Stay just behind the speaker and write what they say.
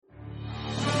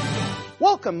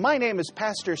Welcome, my name is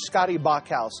Pastor Scotty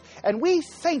Bachhaus, and we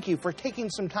thank you for taking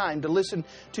some time to listen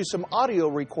to some audio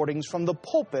recordings from the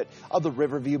pulpit of the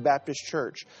Riverview Baptist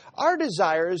Church. Our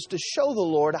desire is to show the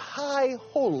Lord high,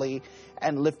 holy,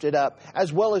 and lifted up,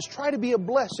 as well as try to be a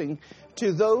blessing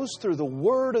to those through the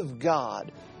Word of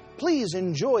God. Please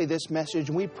enjoy this message,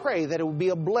 and we pray that it will be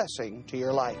a blessing to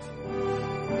your life.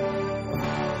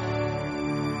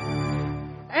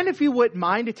 And if you wouldn't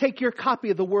mind to take your copy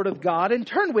of the Word of God and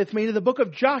turn with me to the book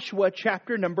of Joshua,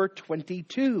 chapter number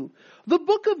 22. The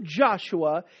book of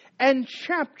Joshua and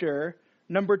chapter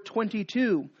number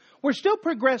 22. We're still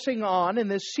progressing on in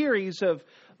this series of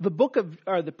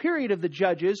the period of the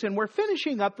Judges, and we're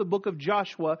finishing up the book of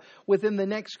Joshua within the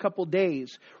next couple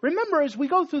days. Remember, as we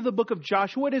go through the book of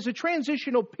Joshua, it is a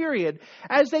transitional period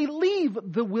as they leave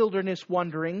the wilderness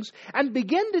wanderings and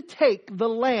begin to take the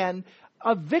land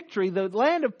of victory, the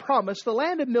land of promise, the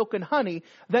land of milk and honey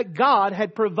that God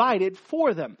had provided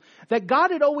for them, that God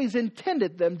had always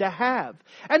intended them to have.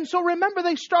 And so remember,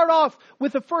 they start off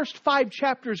with the first 5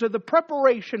 chapters of the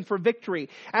preparation for victory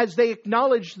as they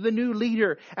acknowledge the new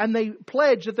leader and they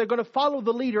pledge that they're going to follow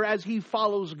the leader as he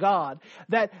follows God.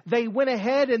 That they went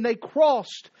ahead and they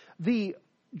crossed the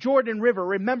Jordan River.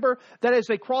 Remember that as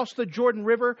they crossed the Jordan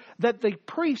River, that the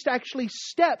priest actually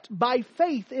stepped by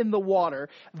faith in the water.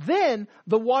 Then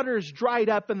the waters dried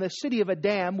up in the city of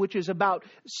Adam, which is about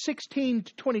 16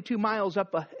 to 22 miles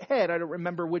up ahead. I don't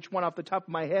remember which one off the top of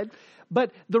my head.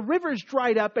 But the rivers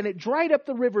dried up, and it dried up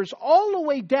the rivers all the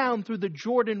way down through the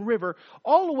Jordan River,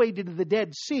 all the way to the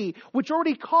Dead Sea, which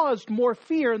already caused more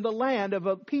fear in the land of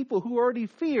a people who already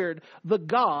feared the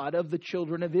God of the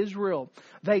children of Israel.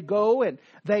 They go and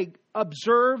they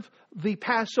observe the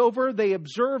Passover, they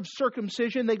observe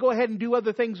circumcision, they go ahead and do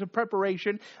other things of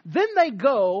preparation. Then they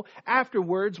go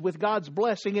afterwards with God's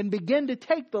blessing and begin to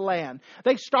take the land.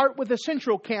 They start with a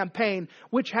central campaign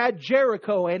which had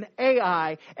Jericho and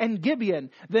Ai and Gibeon.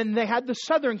 Then they had the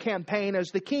southern campaign as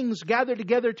the kings gathered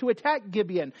together to attack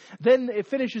Gibeon. Then it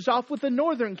finishes off with the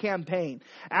northern campaign.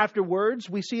 Afterwards,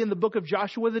 we see in the book of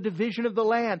Joshua the division of the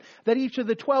land, that each of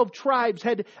the 12 tribes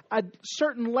had a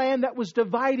certain land that was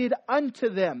divided unto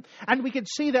them. And we can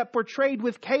see that portrayed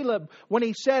with Caleb when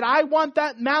he said, I want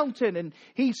that mountain. And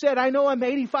he said, I know I'm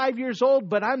 85 years old,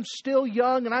 but I'm still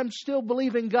young and I'm still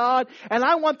believing God. And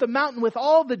I want the mountain with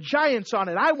all the giants on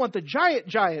it. I want the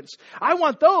giants. I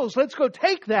want those. Let's go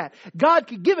take that. God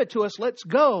could give it to us. Let's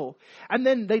go. And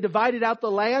then they divided out the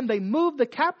land. They moved the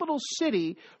capital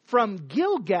city from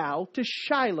Gilgal to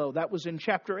Shiloh. That was in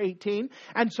chapter 18.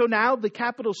 And so now the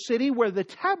capital city where the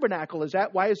tabernacle is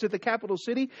at. Why is it the capital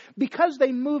city? Because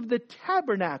they moved the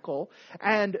tabernacle,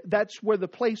 and that's where the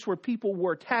place where people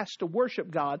were tasked to worship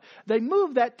God. They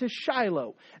moved that to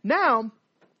Shiloh. Now,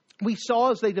 we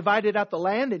saw as they divided out the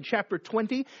land in chapter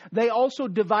 20, they also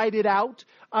divided out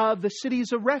the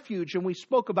cities of refuge. And we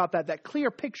spoke about that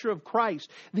clear picture of Christ.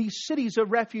 These cities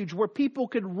of refuge where people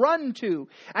could run to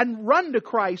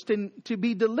Christ and to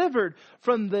be delivered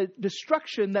from the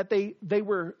destruction that they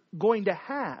were going to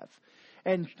have.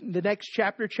 And the next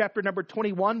chapter, chapter number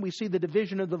 21, we see the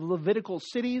division of the Levitical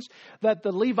cities, that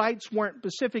the Levites weren't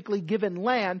specifically given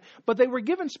land, but they were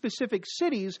given specific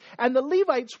cities, and the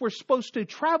Levites were supposed to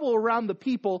travel around the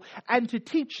people and to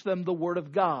teach them the Word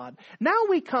of God. Now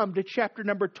we come to chapter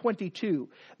number 22.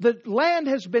 The land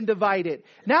has been divided.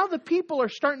 Now the people are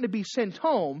starting to be sent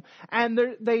home, and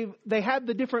they have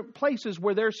the different places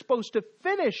where they're supposed to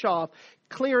finish off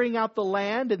clearing out the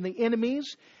land and the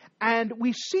enemies. And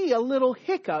we see a little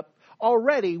hiccup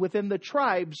already within the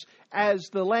tribes as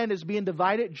the land is being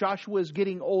divided. Joshua is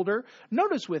getting older.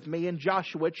 Notice with me in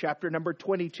Joshua chapter number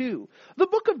 22. The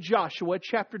book of Joshua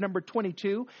chapter number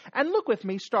 22. And look with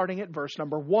me starting at verse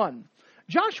number 1.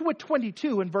 Joshua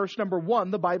 22 and verse number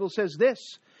 1, the Bible says this.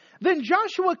 Then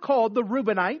Joshua called the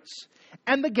Reubenites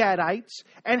and the Gadites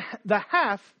and the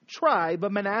half tribe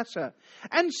of Manasseh,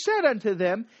 and said unto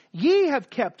them, Ye have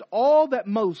kept all that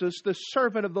Moses, the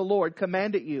servant of the Lord,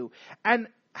 commanded you, and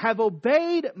have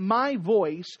obeyed my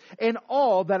voice in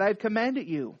all that I have commanded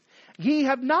you. Ye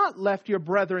have not left your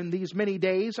brethren these many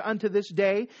days unto this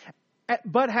day,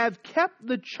 but have kept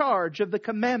the charge of the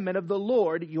commandment of the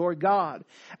Lord your God.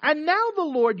 And now the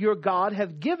Lord your God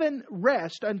hath given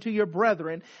rest unto your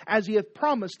brethren, as he hath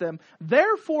promised them.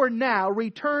 Therefore now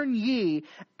return ye,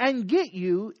 and get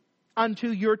you unto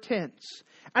your tents,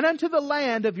 and unto the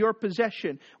land of your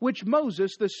possession, which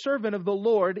Moses, the servant of the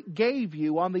Lord, gave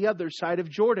you on the other side of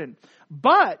Jordan.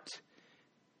 But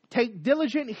take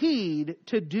diligent heed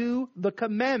to do the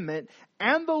commandment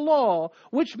and the law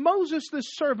which Moses the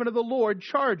servant of the Lord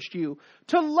charged you,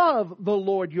 to love the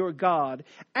Lord your God,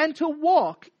 and to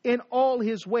walk in all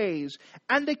his ways,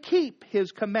 and to keep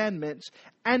his commandments,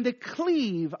 and to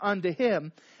cleave unto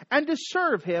him, and to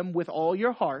serve him with all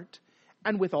your heart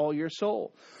and with all your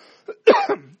soul.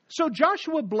 So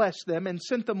Joshua blessed them and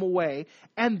sent them away,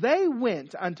 and they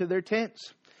went unto their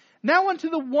tents. Now unto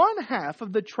the one half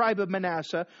of the tribe of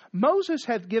Manasseh Moses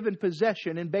hath given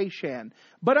possession in Bashan,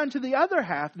 but unto the other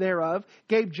half thereof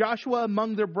gave Joshua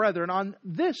among their brethren on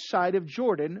this side of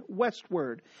Jordan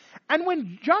westward. And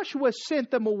when Joshua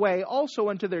sent them away also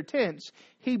unto their tents,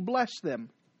 he blessed them.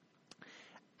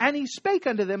 And he spake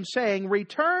unto them, saying,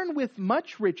 Return with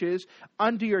much riches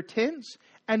unto your tents,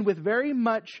 and with very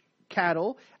much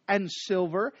cattle, and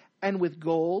silver, and with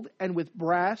gold, and with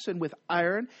brass, and with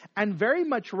iron, and very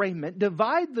much raiment.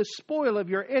 Divide the spoil of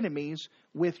your enemies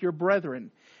with your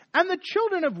brethren. And the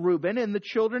children of Reuben, and the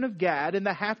children of Gad, and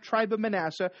the half tribe of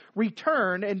Manasseh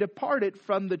returned and departed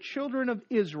from the children of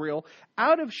Israel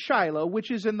out of Shiloh,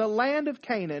 which is in the land of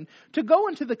Canaan, to go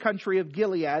into the country of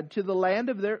Gilead, to the land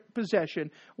of their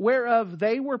possession, whereof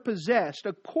they were possessed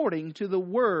according to the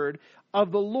word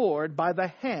of the Lord by the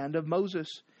hand of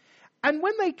Moses. And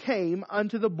when they came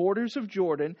unto the borders of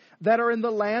Jordan, that are in the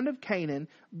land of Canaan,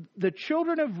 the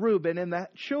children of Reuben and the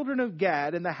children of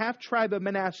Gad and the half tribe of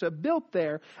Manasseh built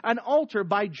there an altar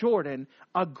by Jordan,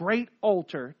 a great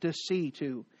altar to see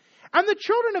to. And the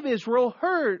children of Israel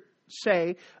heard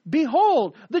say,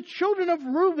 Behold, the children of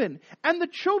Reuben and the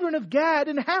children of Gad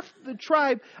and half the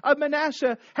tribe of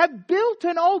Manasseh have built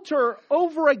an altar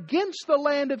over against the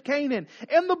land of Canaan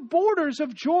and the borders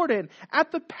of Jordan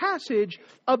at the passage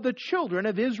of the children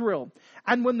of Israel.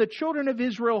 And when the children of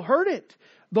Israel heard it,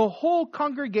 the whole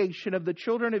congregation of the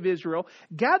children of Israel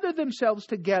gathered themselves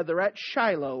together at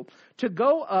Shiloh to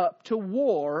go up to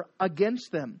war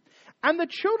against them. And the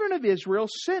children of Israel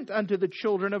sent unto the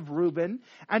children of Reuben,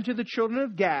 and to the children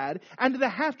of Gad, and to the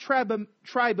half tribe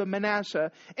of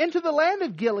Manasseh, into the land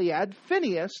of Gilead,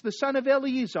 Phinehas, the son of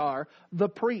Eleazar, the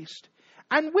priest.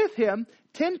 And with him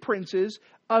 10 princes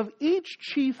of each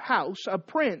chief house, a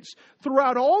prince,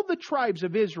 throughout all the tribes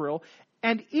of Israel,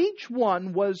 and each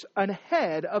one was an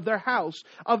head of their house,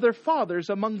 of their fathers,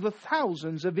 among the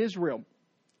thousands of Israel.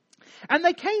 And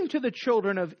they came to the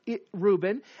children of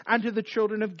Reuben, and to the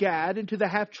children of Gad, and to the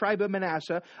half tribe of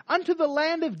Manasseh, unto the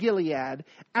land of Gilead,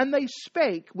 and they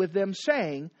spake with them,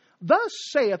 saying, Thus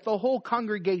saith the whole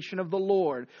congregation of the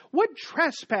Lord, What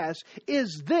trespass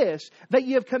is this that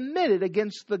ye have committed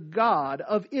against the God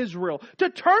of Israel, to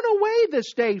turn away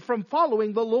this day from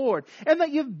following the Lord, and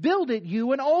that ye have builded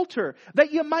you an altar,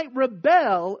 that ye might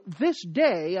rebel this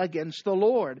day against the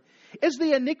Lord? Is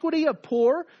the iniquity of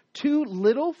poor too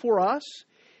little for us,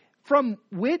 from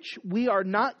which we are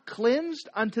not cleansed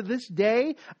unto this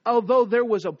day, although there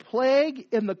was a plague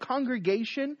in the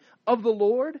congregation of the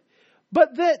Lord?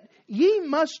 But that ye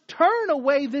must turn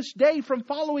away this day from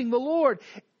following the Lord.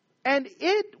 And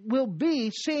it will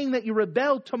be, seeing that you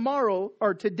rebel tomorrow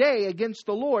or today against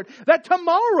the Lord, that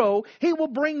tomorrow he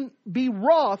will be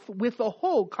wroth with the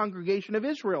whole congregation of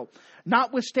Israel.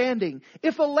 Notwithstanding,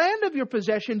 if the land of your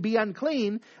possession be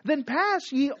unclean, then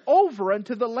pass ye over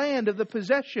unto the land of the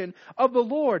possession of the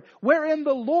Lord, wherein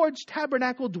the Lord's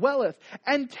tabernacle dwelleth,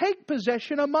 and take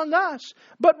possession among us.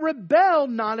 But rebel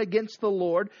not against the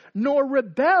Lord, nor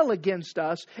rebel against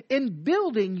us, in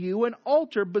building you an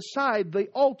altar beside the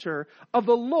altar of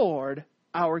the Lord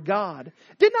our God.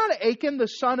 Did not Achan the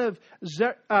son of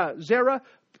Zerah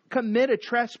commit a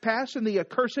trespass in the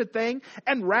accursed thing,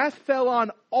 and wrath fell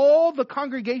on all the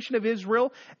congregation of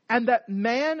Israel, and that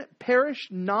man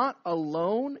perished not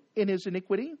alone in his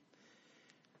iniquity?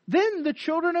 Then the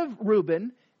children of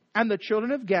Reuben and the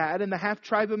children of Gad and the half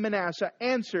tribe of Manasseh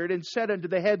answered and said unto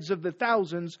the heads of the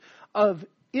thousands of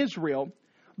Israel,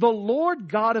 The Lord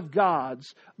God of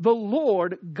gods, the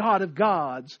Lord God of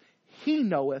gods, He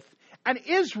knoweth, and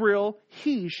Israel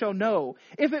he shall know.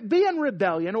 If it be in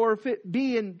rebellion, or if it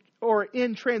be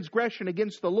in transgression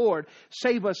against the Lord,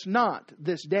 save us not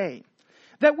this day.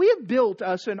 That we have built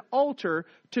us an altar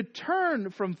to turn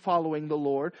from following the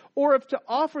Lord, or if to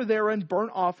offer therein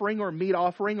burnt offering or meat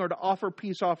offering, or to offer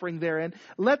peace offering therein,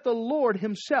 let the Lord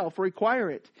himself require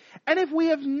it. And if we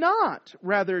have not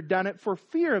rather done it for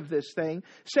fear of this thing,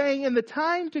 saying in the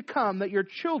time to come that your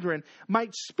children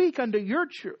might speak unto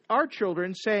our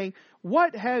children, saying,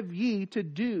 What have ye to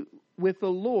do with the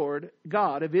Lord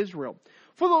God of Israel?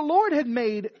 For the Lord had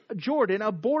made Jordan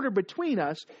a border between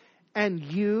us, And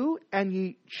you and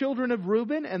ye children of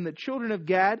Reuben and the children of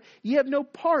Gad, ye have no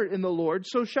part in the Lord,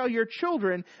 so shall your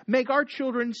children make our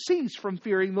children cease from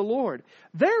fearing the Lord.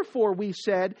 Therefore we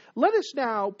said, let us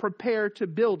now prepare to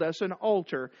build us an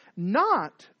altar,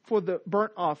 not for the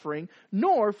burnt offering,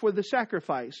 nor for the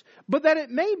sacrifice, but that it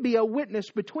may be a witness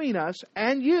between us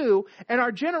and you and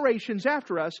our generations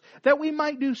after us, that we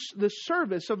might do the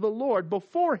service of the Lord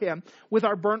before Him with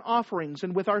our burnt offerings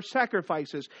and with our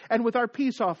sacrifices and with our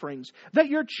peace offerings, that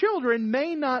your children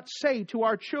may not say to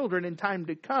our children in time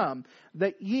to come,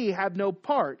 that ye have no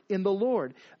part in the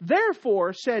Lord.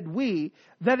 Therefore said we,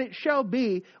 that it shall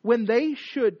be when they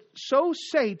should so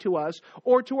say to us,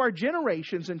 or to our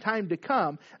generations in time to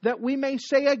come, that we may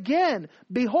say again,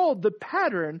 behold the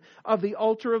pattern of the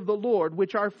altar of the Lord,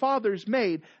 which our fathers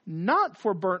made, not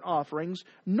for burnt offerings,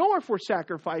 nor for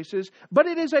sacrifices, but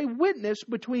it is a witness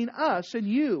between us and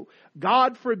you.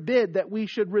 God forbid that we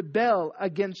should rebel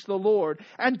against the Lord,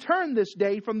 and turn this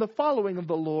day from the following of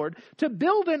the Lord, to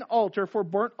build an altar for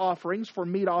burnt offerings, for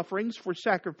meat offerings, for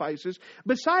sacrifices,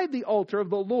 beside the altar of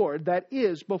the Lord that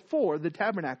is before the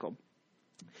tabernacle.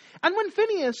 And when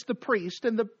Phinehas the priest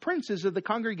and the princes of the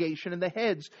congregation and the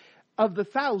heads of the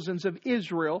thousands of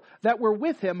Israel that were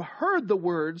with him heard the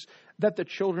words that the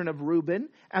children of Reuben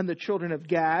and the children of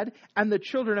Gad and the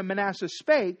children of Manasseh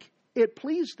spake, it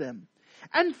pleased them.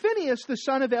 And Phinehas the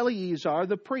son of Eleazar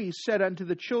the priest said unto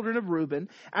the children of Reuben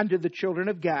and to the children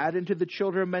of Gad and to the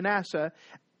children of Manasseh,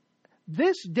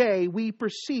 this day we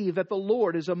perceive that the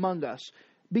Lord is among us,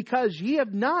 because ye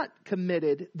have not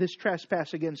committed this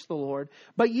trespass against the Lord,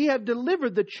 but ye have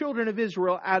delivered the children of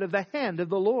Israel out of the hand of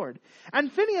the Lord. And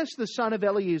Phinehas the son of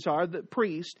Eleazar the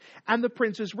priest and the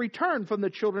princes returned from the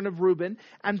children of Reuben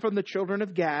and from the children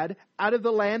of Gad out of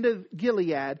the land of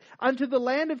Gilead unto the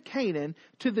land of Canaan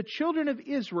to the children of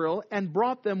Israel, and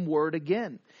brought them word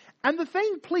again. And the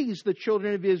thing pleased the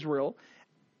children of Israel.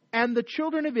 And the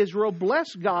children of Israel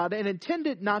blessed God, and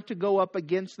intended not to go up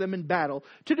against them in battle,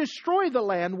 to destroy the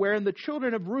land wherein the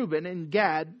children of Reuben and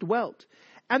Gad dwelt.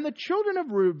 And the children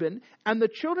of Reuben and the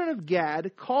children of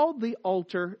Gad called the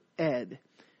altar Ed.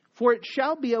 For it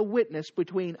shall be a witness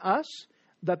between us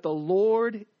that the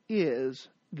Lord is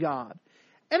God.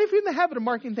 And if you're in the habit of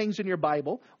marking things in your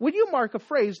Bible, would you mark a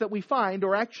phrase that we find,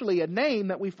 or actually a name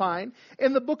that we find,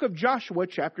 in the book of Joshua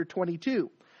chapter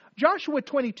 22. Joshua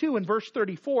 22 and verse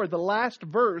 34, the last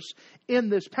verse in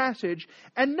this passage.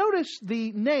 And notice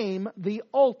the name, the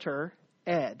altar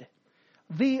Ed.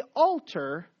 The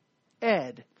altar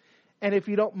Ed. And if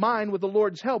you don't mind, with the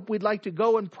Lord's help, we'd like to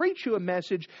go and preach you a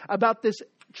message about this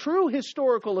true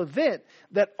historical event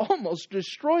that almost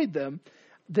destroyed them.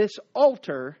 This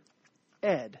altar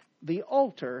Ed. The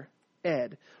altar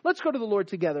Ed. Let's go to the Lord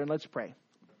together and let's pray.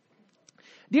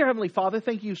 Dear Heavenly Father,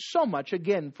 thank you so much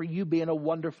again for you being a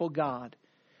wonderful God.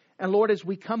 And Lord, as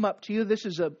we come up to you, this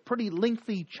is a pretty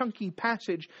lengthy, chunky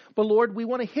passage. But Lord, we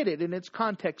want to hit it in its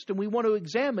context, and we want to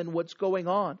examine what's going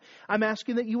on. I'm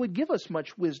asking that you would give us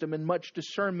much wisdom and much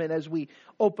discernment as we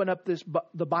open up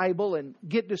the Bible and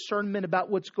get discernment about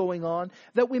what's going on,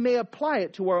 that we may apply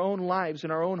it to our own lives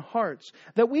and our own hearts,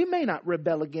 that we may not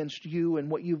rebel against you and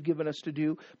what you've given us to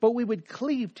do, but we would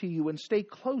cleave to you and stay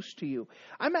close to you.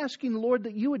 I'm asking, Lord,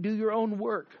 that you would do your own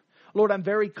work. Lord, I'm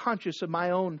very conscious of my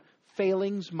own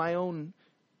failings, my own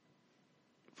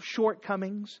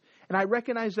shortcomings. And I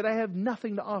recognize that I have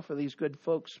nothing to offer these good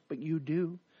folks, but you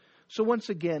do. So once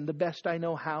again, the best I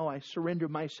know how, I surrender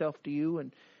myself to you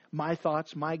and my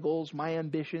thoughts, my goals, my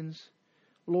ambitions.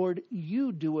 Lord,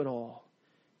 you do it all.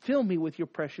 Fill me with your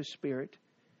precious Spirit,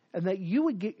 and that you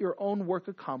would get your own work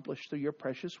accomplished through your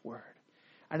precious word.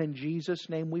 And in Jesus'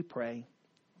 name we pray.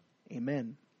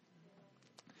 Amen.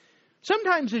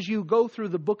 Sometimes as you go through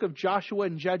the book of Joshua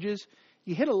and Judges,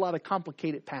 you hit a lot of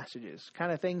complicated passages,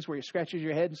 kind of things where you scratches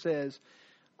your head and says,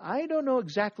 I don't know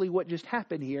exactly what just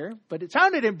happened here, but it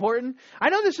sounded important. I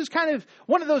know this is kind of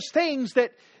one of those things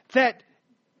that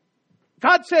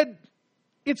God said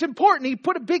it's important. He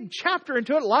put a big chapter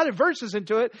into it, a lot of verses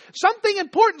into it. Something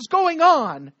important's going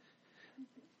on.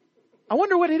 I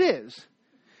wonder what it is.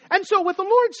 And so with the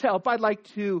Lord's help, I'd like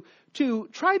to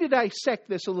try to dissect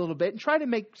this a little bit and try to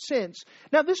make sense.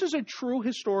 Now, this is a true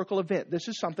historical event. This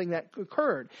is something that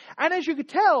occurred. And as you could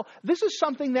tell, this is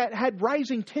something that had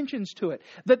rising tensions to it.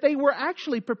 That they were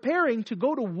actually preparing to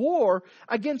go to war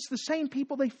against the same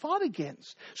people they fought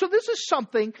against. So this is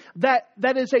something that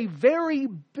is a very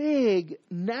big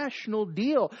national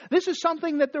deal. This is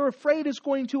something that they're afraid is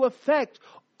going to affect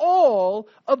all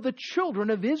of the children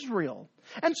of Israel.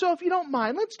 And so if you don't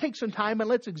mind, let's take some time and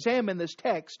let's examine this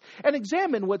text and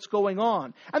examine what's going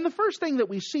on. And the first thing that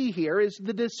we see here is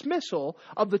the dismissal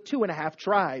of the 2.5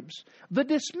 tribes. The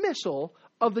dismissal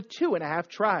of the 2.5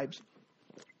 tribes.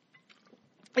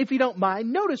 If you don't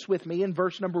mind, notice with me in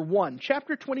verse number 1,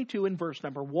 chapter 22 and verse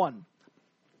number 1.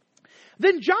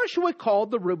 Then Joshua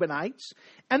called the Reubenites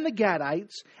and the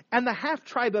Gadites and the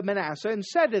half-tribe of Manasseh and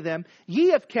said to them, Ye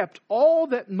have kept all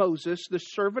that Moses, the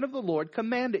servant of the Lord,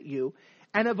 commanded you,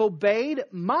 and have obeyed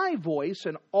my voice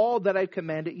and all that I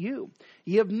commanded you.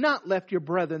 Ye have not left your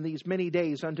brethren these many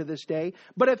days unto this day,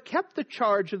 but have kept the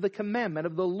charge of the commandment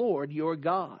of the Lord your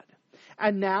God.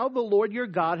 And now the Lord your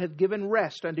God hath given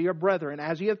rest unto your brethren,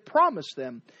 as he hath promised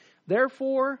them.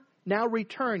 Therefore now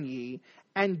return ye,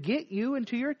 and get you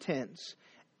into your tents,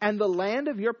 and the land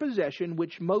of your possession,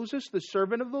 which Moses the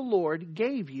servant of the Lord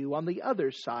gave you on the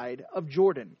other side of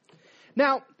Jordan.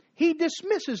 Now, he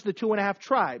dismisses the 2.5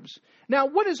 tribes. Now,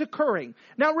 what is occurring?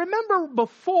 Now, remember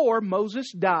before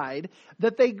Moses died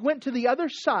that they went to the other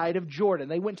side of Jordan.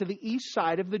 They went to the east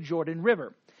side of the Jordan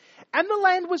River. And the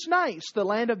land was nice, the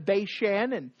land of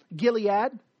Bashan and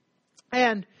Gilead.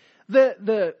 And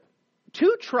the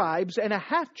 2 tribes and a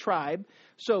half tribe,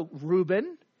 so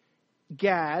Reuben,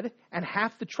 Gad, and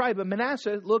half the tribe of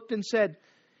Manasseh looked and said,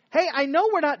 Hey, I know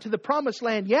we're not to the promised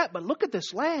land yet, but look at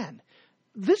this land.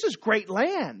 This is great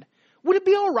land. Would it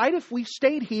be all right if we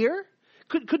stayed here?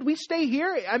 Could we stay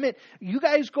here? I mean, you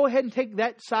guys go ahead and take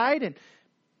that side and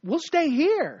we'll stay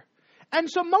here. And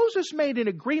so Moses made an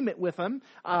agreement with them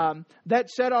that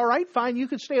said, all right, fine, you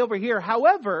could stay over here.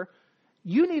 However,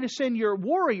 you need to send your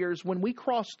warriors when we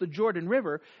cross the Jordan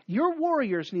River. Your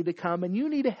warriors need to come and you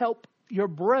need to help your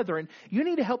brethren. You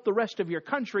need to help the rest of your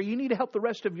country. You need to help the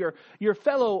rest of your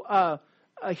fellow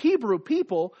Hebrew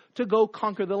people to go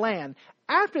conquer the land.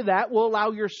 After that, we'll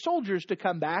allow your soldiers to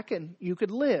come back and you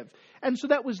could live. And so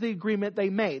that was the agreement they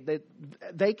made, that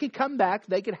they could come back,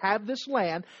 they could have this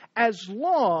land as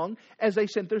long as they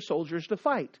sent their soldiers to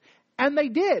fight. And they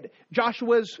did.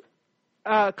 Joshua's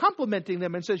complimenting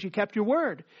them and says, you kept your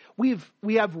word. We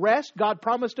have rest. God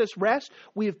promised us rest.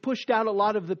 We have pushed out a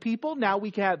lot of the people. Now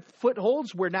we can have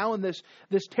footholds. We're now in this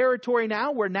territory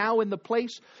now. We're now in the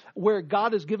place where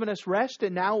God has given us rest.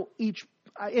 And now each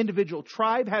individual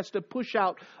tribe has to push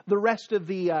out the rest of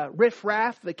the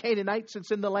riffraff, the Canaanites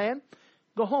that's in the land.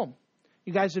 Go home.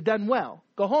 You guys have done well.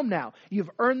 Go home now. You've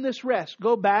earned this rest.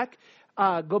 Go back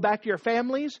to your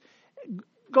families.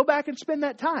 Go back and spend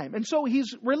that time. And so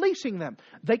he's releasing them.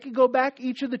 They can go back.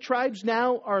 Each of the tribes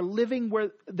now are living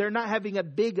where they're not having a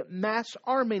big mass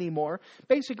army anymore.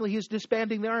 Basically, he's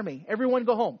disbanding the army. Everyone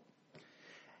go home.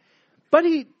 But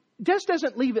he just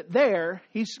doesn't leave it there.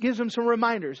 He gives them some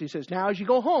reminders. He says, now as you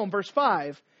go home, verse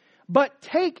 5, but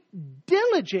take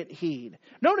diligent heed.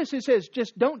 Notice it says,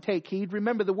 just don't take heed.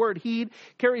 Remember, the word heed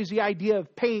carries the idea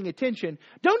of paying attention.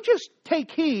 Don't just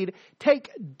take heed, take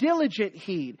diligent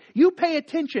heed. You pay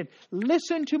attention.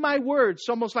 Listen to my words. It's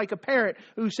almost like a parent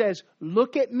who says,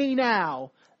 look at me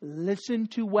now. Listen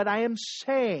to what I am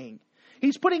saying.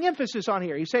 He's putting emphasis on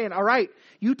here. He's saying, all right,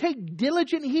 you take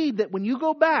diligent heed that when you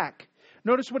go back,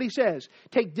 notice what he says,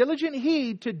 take diligent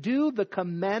heed to do the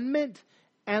commandment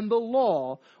and the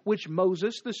law which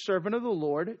Moses, the servant of the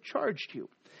Lord, charged you.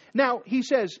 Now, he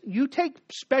says, you take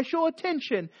special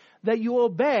attention that you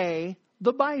obey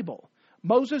the Bible.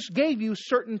 Moses gave you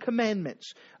certain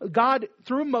commandments. God,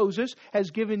 through Moses,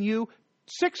 has given you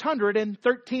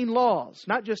 613 laws.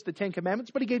 Not just the 10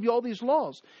 commandments, but he gave you all these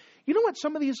laws. You know what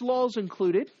some of these laws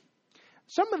included?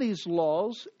 Some of these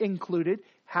laws included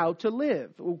how to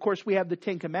live. Of course, we have the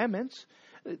 10 commandments,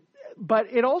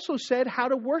 but it also said how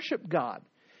to worship God.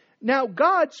 Now,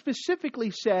 God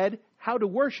specifically said how to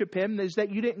worship him is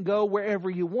that you didn't go wherever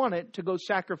you wanted to go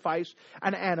sacrifice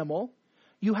an animal.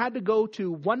 You had to go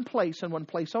to one place and one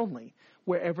place only,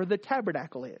 wherever the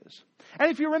tabernacle is. And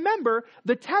if you remember,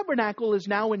 the tabernacle is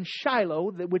now in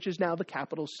Shiloh, which is now the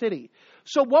capital city.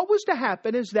 So what was to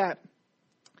happen is that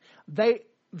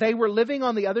they were living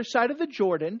on the other side of the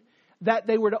Jordan, that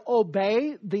they were to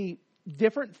obey the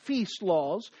different feast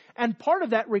laws, and part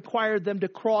of that required them to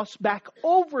cross back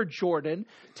over Jordan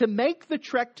to make the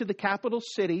trek to the capital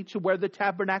city, to where the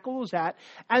tabernacle was at,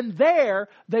 and there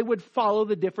they would follow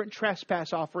the different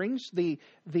trespass offerings, the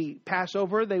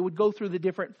Passover. They would go through the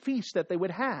different feasts that they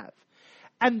would have.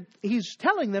 And he's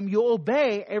telling them, you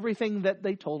obey everything that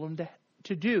they told them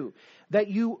to do, that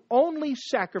you only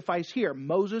sacrifice here.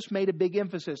 Moses made a big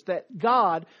emphasis that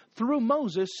God, through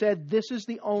Moses, said this is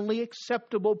the only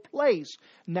acceptable place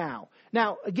now.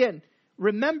 Now, again,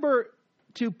 remember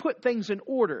to put things in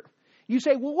order. You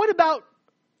say, well, what about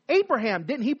Abraham,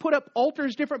 didn't he put up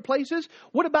altars different places?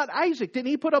 What about Isaac? Didn't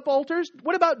he put up altars?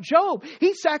 What about Job?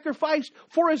 He sacrificed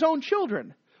for his own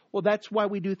children. Well, that's why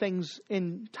we do things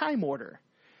in time order.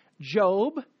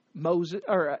 Job,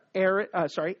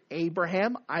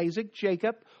 Abraham, Isaac,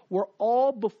 Jacob were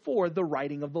all before the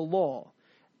writing of the law.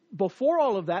 Before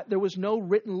all of that, there was no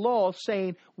written law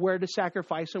saying where to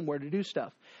sacrifice and where to do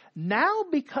stuff. Now,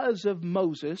 because of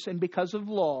Moses and because of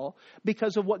law,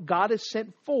 because of what God has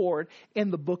sent forward in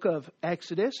the book of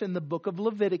Exodus, in the book of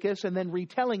Leviticus, and then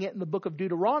retelling it in the book of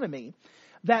Deuteronomy,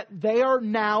 that they are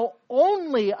now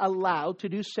only allowed to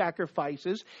do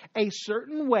sacrifices a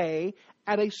certain way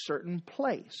at a certain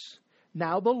place.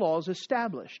 Now the law is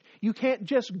established. You can't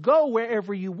just go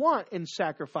wherever you want and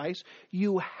sacrifice.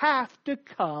 You have to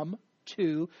come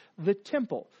to the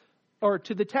temple or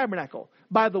to the tabernacle.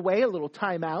 By the way, a little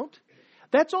time out.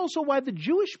 That's also why the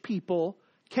Jewish people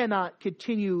cannot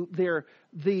continue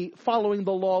the following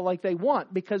the law like they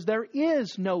want, because there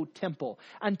is no temple.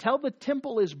 Until the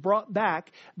temple is brought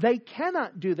back, they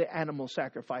cannot do the animal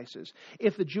sacrifices.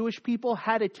 If the Jewish people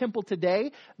had a temple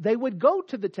today, they would go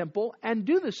to the temple and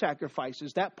do the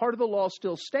sacrifices. That part of the law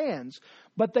still stands.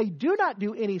 But they do not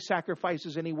do any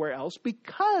sacrifices anywhere else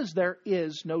because there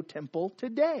is no temple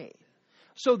today.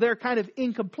 So they're kind of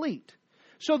incomplete.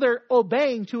 So they're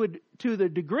obeying to the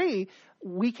degree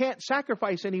we can't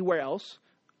sacrifice anywhere else.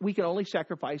 We can only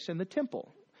sacrifice in the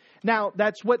temple. Now,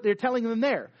 that's what they're telling them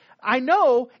there. I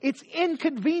know it's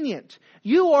inconvenient.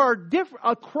 You are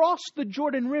across the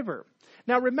Jordan River.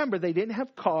 Now, remember, they didn't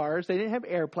have cars. They didn't have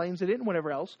airplanes. They didn't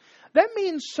whatever else. That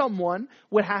means someone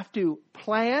would have to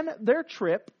plan their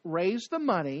trip, raise the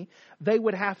money. They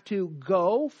would have to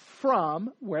go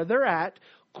from where they're at,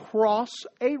 cross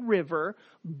a river,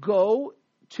 go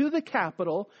to the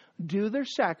capital, do their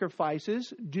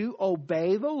sacrifices,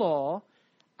 obey the law,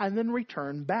 and then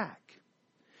return back.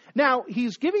 Now,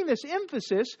 he's giving this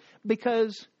emphasis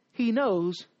because he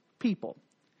knows people.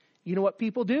 You know what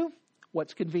people do?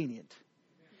 What's convenient.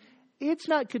 It's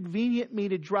not convenient me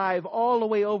to drive all the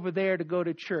way over there to go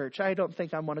to church. I don't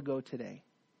think I want to go today.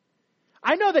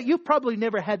 I know that you've probably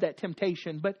never had that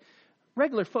temptation, but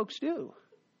regular folks do.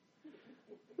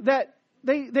 That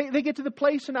they get to the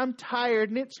place and I'm tired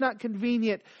and it's not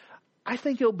convenient. I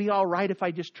think it'll be all right if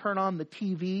I just turn on the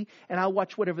TV and I'll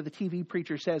watch whatever the TV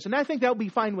preacher says. And I think that'll be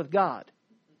fine with God.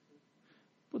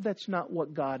 Well, that's not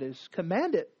what God has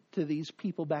commanded to these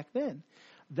people back then.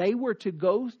 They were to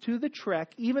go to the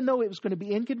trek, even though it was going to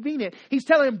be inconvenient. He's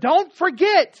telling them, don't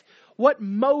forget what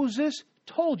Moses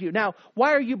told you. Now,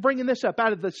 why are you bringing this up?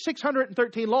 Out of the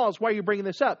 613 laws, why are you bringing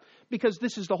this up? Because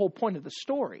this is the whole point of the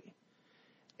story.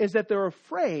 Is that they're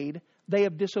afraid they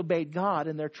have disobeyed God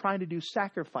and they're trying to do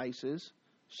sacrifices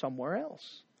somewhere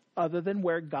else other than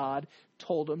where God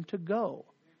told them to go.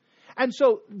 And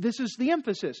so this is the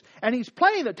emphasis. And he's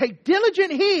playing that. Take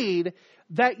diligent heed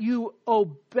that you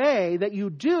obey, that you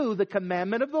do the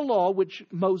commandment of the law, which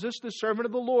Moses, the servant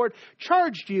of the Lord,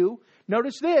 charged you.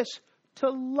 Notice this, to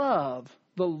love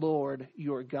the Lord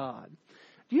your God.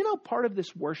 Do you know part of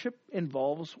this worship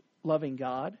involves loving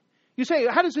God? You say,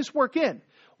 how does this work in?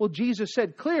 Well, Jesus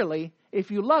said clearly, if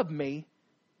you love me,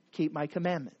 keep my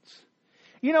commandments.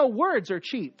 You know, words are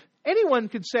cheap. Anyone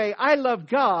could say, I love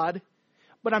God,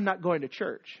 but I'm not going to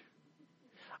church.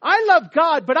 I love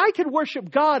God, but I could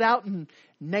worship God out in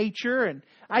nature, and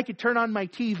I could turn on my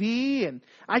TV, and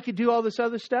I could do all this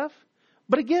other stuff.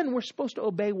 But again, we're supposed to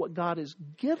obey what God has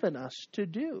given us to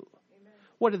do. Amen.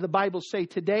 What did the Bible say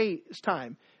today's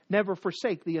time? Never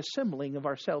forsake the assembling of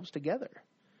ourselves together.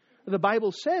 The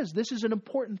Bible says this is an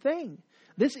important thing.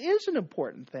 This is an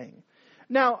important thing.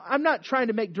 Now, I'm not trying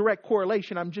to make direct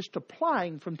correlation. I'm just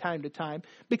applying from time to time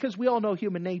because we all know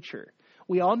human nature.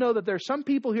 We all know that there are some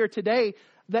people here today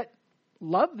that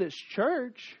love this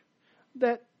church,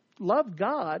 that love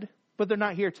God, but they're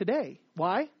not here today.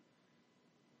 Why?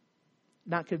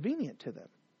 Not convenient to them.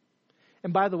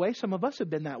 And by the way, some of us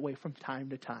have been that way from time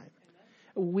to time.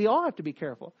 We all have to be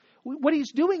careful. What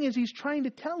he's doing is he's trying to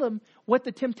tell them what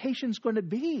the temptation's going to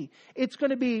be. It's going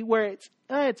to be where it's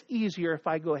easier if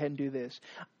I go ahead and do this.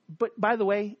 But by the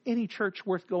way, any church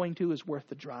worth going to is worth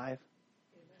the drive.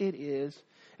 Amen. It is.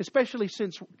 Especially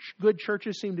since good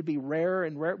churches seem to be rarer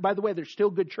and rarer. By the way, there's still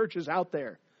good churches out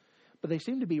there. But they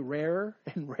seem to be rarer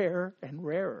and rarer and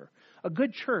rarer. A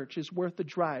good church is worth the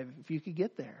drive if you could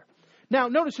get there. Now,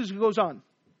 notice as it goes on.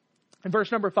 In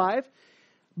verse number 5.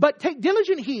 But take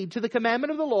diligent heed to the commandment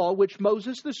of the law, which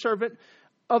Moses, the servant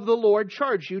of the Lord,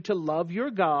 charged you to love your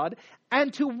God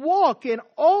and to walk in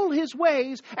all his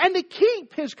ways and to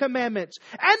keep his commandments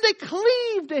and to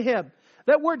cleave to him.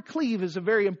 That word cleave is a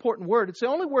very important word. It's the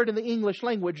only word in the English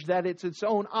language that it's its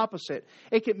own opposite.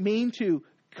 It can mean to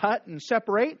cut and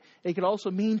separate. It can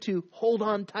also mean to hold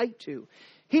on tight to.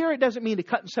 Here it doesn't mean to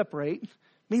cut and separate. It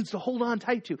means to hold on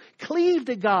tight to. Cleave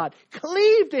to God.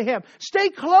 Cleave to Him. Stay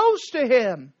close to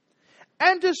Him.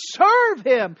 And to serve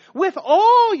Him with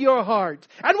all your heart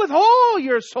and with all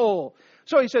your soul.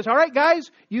 So He says, all right,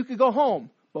 guys, you can go home.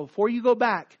 But before you go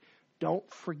back, don't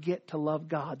forget to love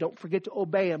God. Don't forget to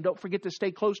obey Him. Don't forget to stay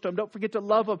close to Him. Don't forget to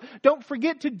love Him. Don't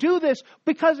forget to do this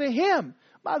because of Him.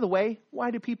 By the way,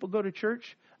 why do people go to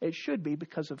church? It should be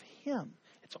because of Him.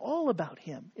 It's all about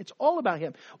Him. It's all about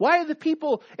Him. Why are the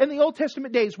people in the Old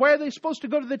Testament days, why are they supposed to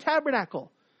go to the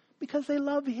tabernacle? Because they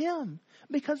love Him.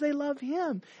 Because they love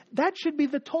Him. That should be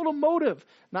the total motive.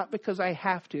 Not because I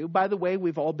have to. By the way,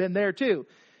 we've all been there too.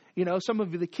 You know, some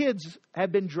of the kids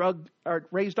have been drugged or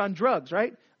raised on drugs,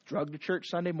 right? Drugged to church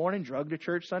Sunday morning, drugged to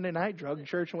church Sunday night, drugged to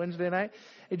church Wednesday night.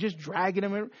 And just dragging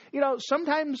them. You know,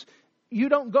 sometimes you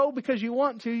don't go because you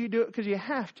want to. You do it because you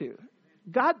have to.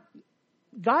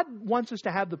 God wants us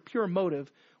to have the pure motive.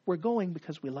 We're going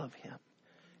because we love Him.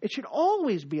 It should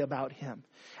always be about Him.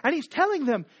 And He's telling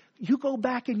them, you go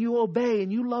back and you obey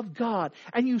and you love God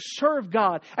and you serve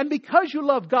God. And because you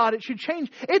love God, it should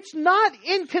change. It's not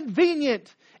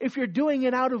inconvenient if you're doing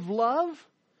it out of love.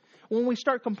 When we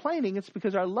start complaining, it's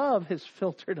because our love has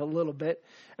filtered a little bit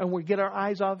and we get our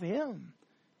eyes off Him.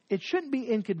 It shouldn't be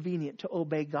inconvenient to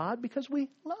obey God because we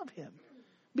love Him.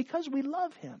 Because we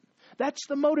love Him. That's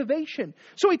the motivation.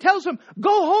 So He tells them,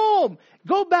 go home,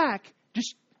 go back.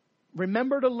 Just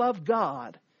remember to love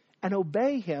God and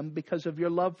obey Him because of your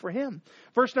love for Him.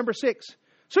 Verse number 6.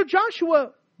 So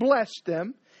Joshua blessed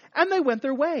them, and they went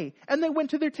their way, and they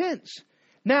went to their tents.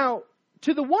 Now,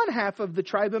 to the one half of the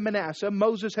tribe of Manasseh,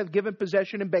 Moses hath given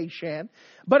possession in Bashan,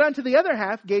 but unto the other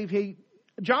half gave he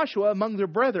Joshua among their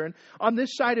brethren on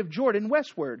this side of Jordan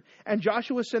westward. And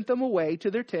Joshua sent them away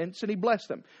to their tents, and he blessed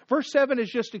them. Verse 7 is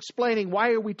just explaining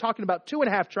why are we talking about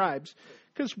 2.5 tribes.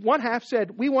 Because one half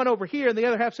said, we want over here, and the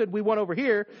other half said, we want over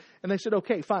here. And they said,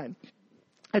 okay, fine.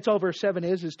 That's all verse 7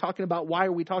 is talking about why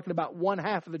are we talking about one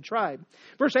half of the tribe.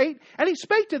 Verse 8, and he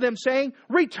spake to them, saying,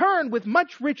 return with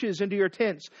much riches into your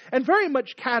tents, and very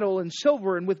much cattle and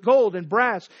silver, and with gold and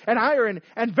brass and iron,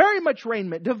 and very much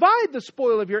raiment. Divide the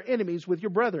spoil of your enemies with your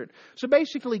brethren. So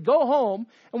basically, go home,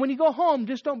 and when you go home,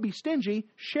 just don't be stingy.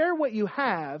 Share what you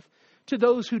have to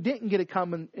those who didn't get to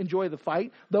come and enjoy the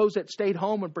fight, those that stayed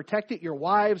home and protected, your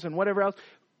wives and whatever else.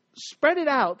 Spread it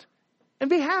out and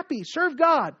be happy. Serve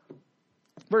God.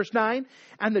 Verse 9,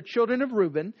 and the children of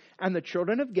Reuben and the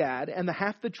children of Gad and the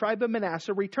half the tribe of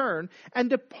Manasseh returned and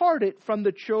departed from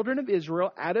the children of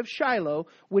Israel out of Shiloh,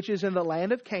 which is in the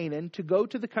land of Canaan, to go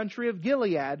to the country of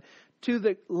Gilead, to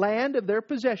the land of their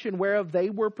possession, whereof they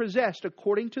were possessed,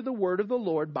 according to the word of the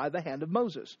Lord by the hand of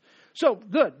Moses. So,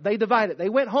 good, they divided. They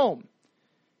went home.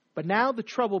 But now the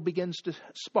trouble begins to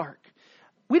spark.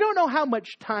 We don't know how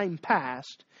much time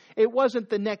passed. It wasn't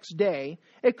the next day.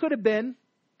 It could have been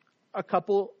a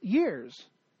couple years.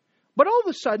 But all of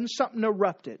a sudden, something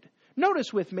erupted.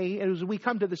 Notice with me, as we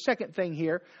come to the second thing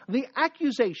here, the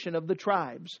accusation of the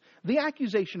tribes. The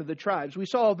accusation of the tribes. We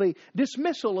saw the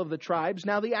dismissal of the tribes,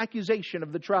 now the accusation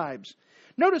of the tribes.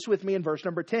 Notice with me in verse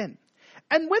number 10.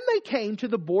 And when they came to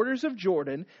the borders of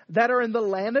Jordan, that are in the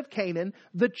land of Canaan,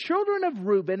 the children of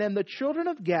Reuben and the children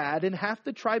of Gad and half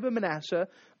the tribe of Manasseh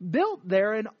built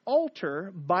there an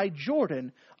altar by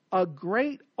Jordan, a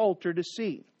great altar to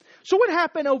see. So what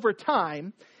happened over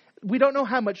time? We don't know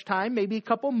how much time, maybe a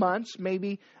couple months,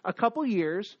 maybe a couple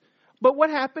years. But what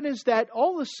happened is that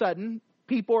all of a sudden,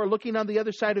 people are looking on the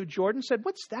other side of Jordan and said,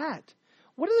 what's that?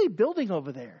 What are they building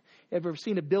over there? Ever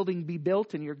seen a building be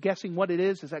built and you're guessing what it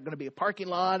is? Is that going to be a parking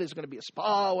lot? Is it going to be a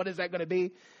spa? What is that going to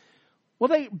be? Well,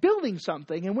 they're building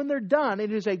something, and when they're done,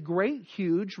 it is a great,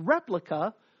 huge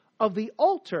replica of the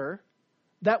altar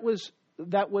that was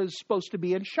supposed to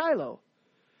be in Shiloh.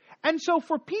 And so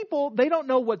for people, they don't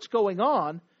know what's going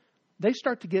on. They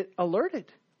start to get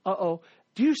alerted. Uh-oh.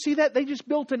 Do you see that? They just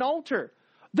built an altar.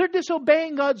 They're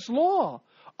disobeying God's law.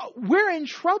 We're in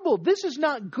trouble. This is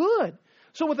not good.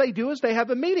 So what they do is they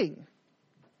have a meeting.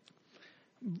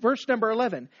 Verse number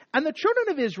 11. And the children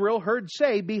of Israel heard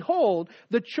say, behold,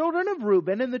 the children of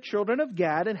Reuben and the children of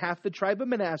Gad and half the tribe of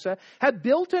Manasseh have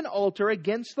built an altar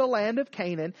against the land of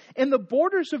Canaan in the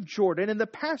borders of Jordan in the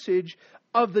passage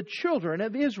of the children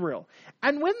of Israel.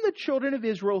 And when the children of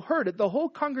Israel heard it, the whole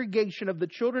congregation of the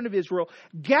children of Israel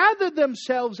gathered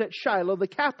themselves at Shiloh, the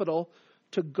capital,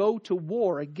 to go to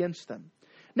war against them.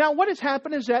 Now, what has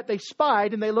happened is that they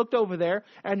spied and they looked over there,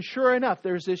 and sure enough,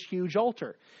 there's this huge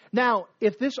altar. Now,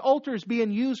 if this altar is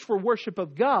being used for worship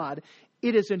of God,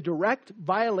 it is in direct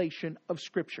violation of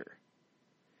Scripture.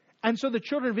 And so the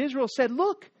children of Israel said,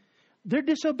 look, they're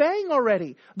disobeying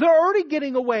already. They're already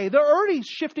getting away. They're already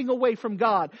shifting away from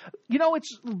God.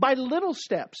 It's by little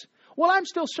steps. Well, I'm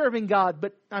still serving God,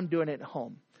 but I'm doing it at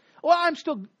home. Well, I'm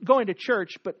still going to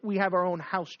church, but we have our own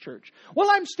house church. Well,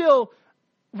 I'm still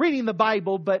reading the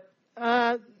Bible, but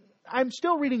I'm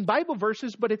still reading Bible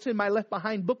verses, but it's in my Left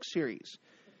Behind book series.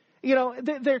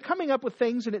 They're coming up with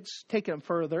things, and it's taking them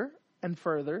further and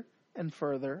further and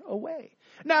further away.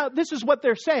 Now, this is what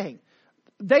they're saying.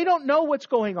 They don't know what's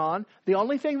going on. The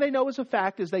only thing they know as a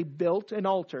fact is they built an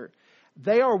altar.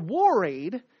 They are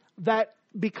worried that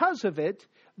because of it,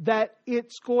 that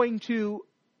it's going to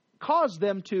cause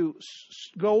them to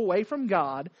go away from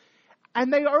God.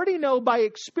 And they already know by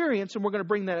experience, and we're going to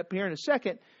bring that up here in a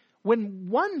second, when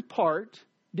one part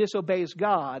disobeys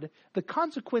God, the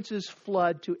consequences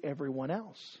flood to everyone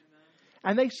else.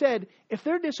 And they said, if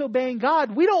they're disobeying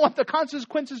God, we don't want the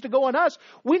consequences to go on us.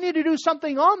 We need to do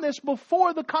something on this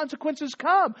before the consequences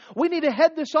come. We need to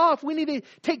head this off. We need to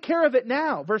take care of it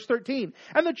now. Verse 13.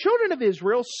 And the children of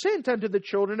Israel sent unto the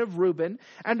children of Reuben,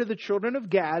 and to the children of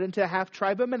Gad, and to half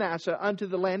tribe of Manasseh, unto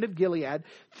the land of Gilead,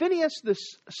 Phinehas the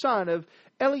son of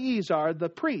Eleazar the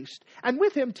priest, and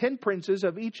with him 10 princes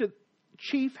of each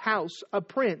chief house, a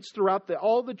prince throughout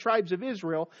all the tribes of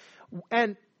Israel,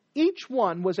 and each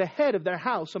one was a head of their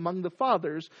house among the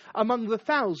fathers, among the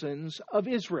thousands of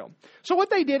Israel. So what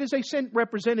they did is they sent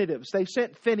representatives. They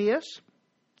sent Phinehas,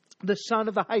 the son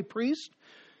of the high priest,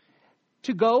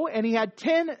 to go, and he had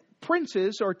 10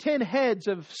 princes or 10 heads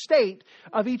of state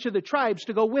of each of the tribes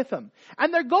to go with him.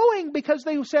 And they're going because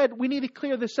they said, we need to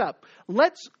clear this up.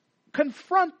 Let's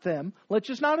confront them. Let's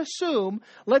just not assume.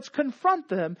 Let's confront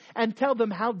them and tell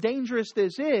them how dangerous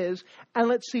this is, and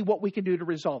let's see what we can do to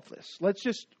resolve this.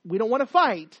 We don't want to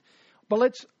fight, but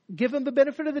let's give them the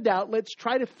benefit of the doubt. Let's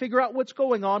try to figure out what's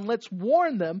going on. Let's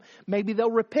warn them. Maybe they'll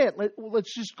repent.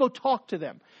 Let's just go talk to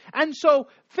them. And so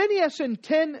Phinehas and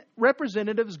 10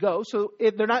 representatives go. So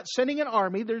if they're not sending an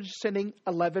army, they're just sending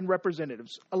 11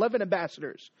 representatives, 11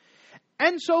 ambassadors.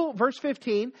 And so, verse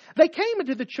 15, they came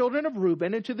into the children of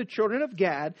Reuben, and to the children of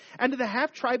Gad, and to the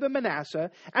half tribe of Manasseh,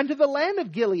 and to the land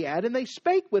of Gilead, and they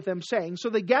spake with them, saying,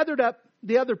 so they gathered up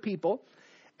the other people,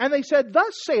 and they said,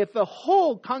 thus saith the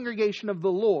whole congregation of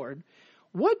the Lord,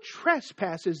 what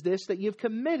trespass is this that you've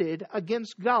committed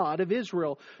against God of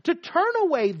Israel, to turn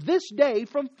away this day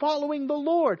from following the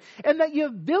Lord, and that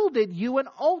you've builded you an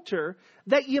altar,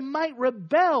 that you might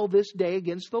rebel this day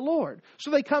against the Lord? So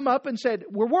they come up and said,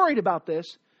 we're worried about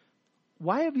this.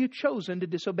 Why have you chosen to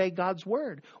disobey God's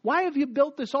word? Why have you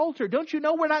built this altar? Don't you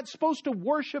know we're not supposed to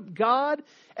worship God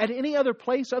at any other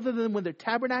place other than where the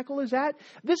tabernacle is at?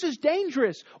 This is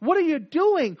dangerous. What are you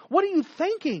doing? What are you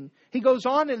thinking? He goes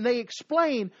on and they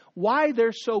explain why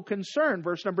they're so concerned.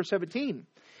 Verse number 17.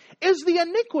 Is the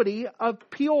iniquity of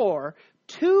Peor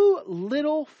too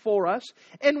little for us,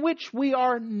 in which we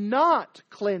are not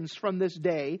cleansed from this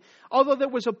day, although there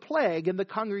was a plague in the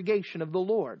congregation of the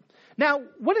Lord? Now,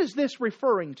 what is this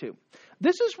referring to?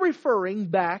 This is referring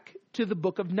back to the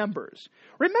book of Numbers.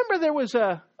 Remember, there was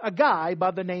a guy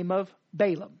by the name of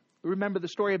Balaam. Remember the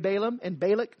story of Balaam and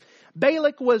Balak?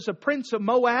 Balak was a prince of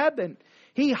Moab, and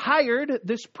he hired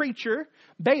this preacher,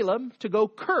 Balaam, to go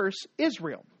curse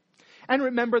Israel. And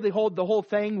remember the whole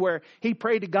thing where he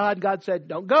prayed to God. God said,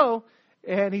 don't go.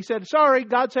 And he said, sorry.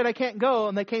 God said, I can't go.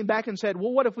 And they came back and said,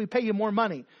 well, what if we pay you more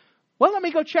money? Well, let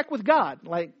me go check with God.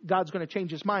 Like God's going to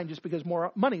change his mind just because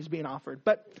more money is being offered.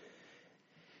 But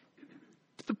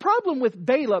the problem with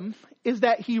Balaam is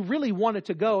that he really wanted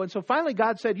to go. And so finally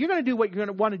God said, you're going to do what you're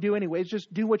going to want to do anyways.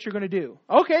 Just do what you're going to do.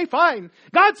 Okay, fine.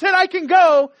 God said I can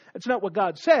go. It's not what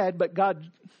God said,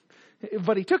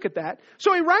 but he took it that.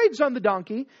 So he rides on the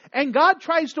donkey, and God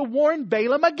tries to warn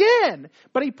Balaam again.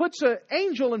 But he puts an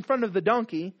angel in front of the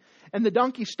donkey, and the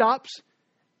donkey stops.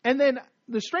 And then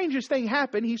the strangest thing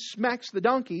happened. He smacks the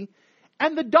donkey,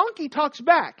 and the donkey talks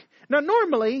back. Now,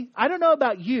 normally, I don't know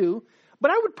about you, but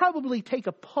I would probably take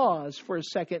a pause for a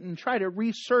second and try to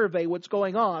resurvey what's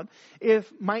going on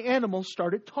if my animal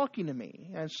started talking to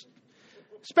me.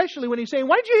 Especially when he's saying,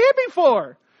 why'd you hit me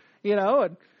for?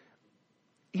 And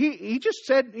he just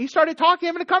said, he started talking,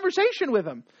 having a conversation with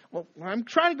him. Well, I'm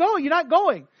trying to go. You're not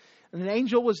going. And an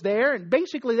angel was there. And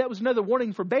basically that was another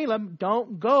warning for Balaam.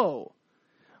 Don't go.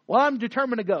 Well, I'm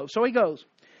determined to go. So he goes.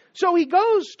 So he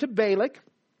goes to Balak.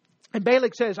 And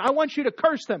Balak says, I want you to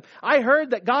curse them. I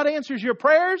heard that God answers your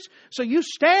prayers. So you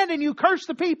stand and you curse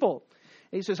the people.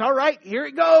 And he says, all right, here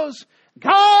it goes.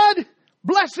 God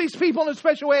bless these people in a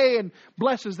special way, and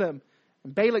blesses them.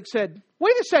 And Balak said,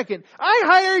 wait a second, I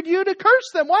hired you to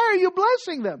curse them. Why are you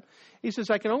blessing them? He says,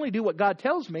 I can only do what God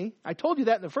tells me. I told you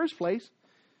that in the first place.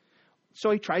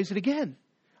 So he tries it again.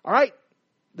 All right,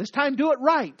 this time do it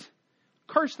right.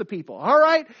 Curse the people. All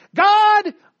right,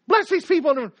 God, bless these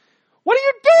people. What are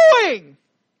you doing?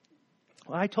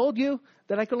 Well, I told you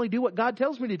that I can only do what God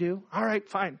tells me to do. All right,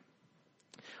 fine.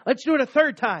 Let's do it a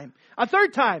third time. A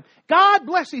third time. God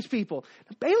bless these people.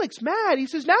 Balak's mad. He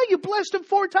says, now you blessed them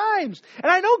 4 times.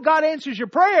 And I know God answers your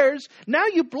prayers. Now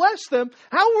you bless them.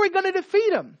 How are we going to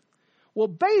defeat them? Well,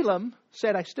 Balaam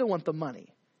said, I still want the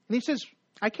money. And he says,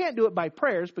 I can't do it by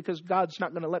prayers because God's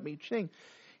not going to let me sing.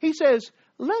 He says,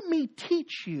 let me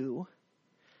teach you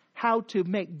how to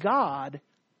make God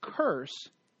curse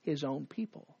his own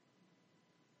people.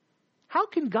 How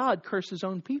can God curse his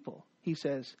own people? He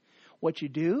says, what you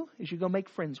do is you go make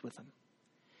friends with them.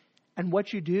 And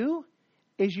what you do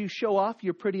is you show off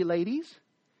your pretty ladies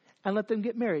and let them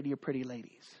get married to your pretty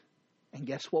ladies. And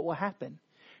guess what will happen?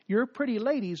 Your pretty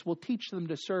ladies will teach them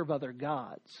to serve other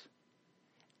gods.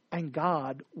 And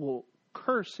God will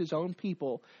curse his own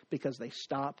people because they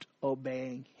stopped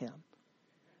obeying him.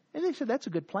 And they said, that's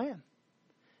a good plan.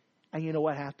 And you know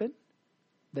what happened?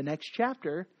 The next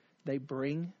chapter, they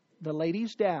bring the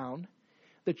ladies down.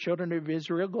 The children of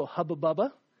Israel go hubba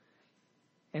bubba.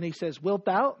 And he says, wilt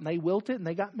out. And they wilted and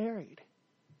they got married.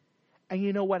 And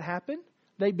you know what happened?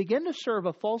 They began to serve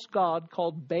a false god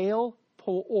called Baal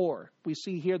Peor. We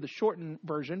see here the shortened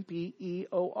version,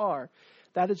 P-E-O-R.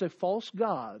 That is a false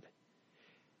god.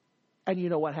 And you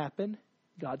know what happened?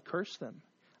 God cursed them.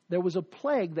 There was a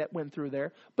plague that went through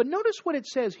there. But notice what it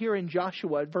says here in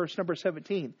Joshua, verse number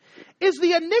 17. Is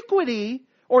the iniquity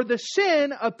or the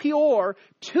sin of Peor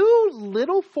too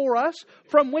little for us,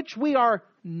 from which we are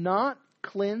not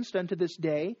cleansed unto this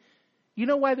day? You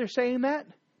know why they're saying that?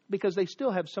 Because they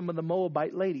still have some of the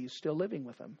Moabite ladies still living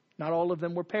with them. Not all of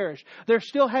them were perished. There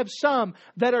still have some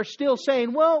that are still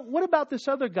saying, well, what about this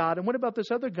other God? And what about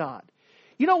this other God?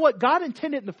 You know what God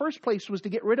intended in the first place was to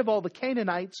get rid of all the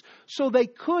Canaanites so they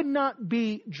could not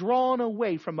be drawn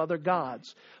away from other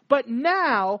gods. But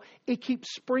now it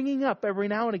keeps springing up every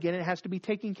now and again. It has to be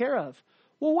taken care of.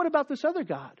 Well, what about this other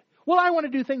God? Well, I want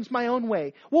to do things my own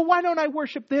way. Well, why don't I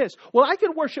worship this? Well, I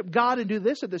could worship God and do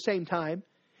this at the same time.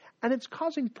 And it's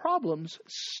causing problems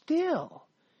still.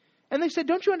 And they said,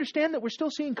 don't you understand that we're still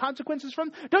seeing consequences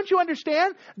from? Don't you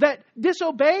understand that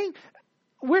disobeying,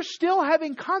 we're still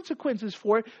having consequences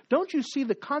for it? Don't you see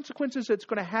the consequences that's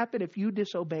going to happen if you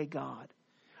disobey God?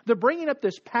 They're bringing up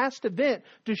this past event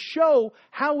to show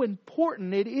how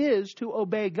important it is to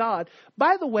obey God.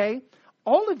 By the way,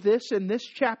 all of this in this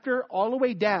chapter all the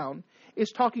way down is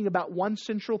talking about one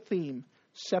central theme: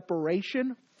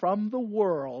 separation from the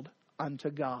world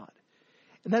unto God.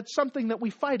 And that's something that we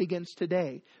fight against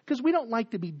today, because we don't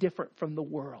like to be different from the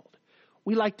world.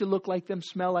 We like to look like them,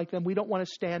 smell like them. We don't want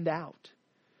to stand out.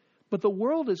 But the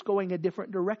world is going a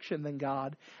different direction than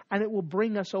God, and it will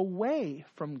bring us away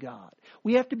from God.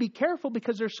 We have to be careful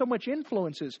because there's so much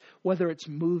influences, whether it's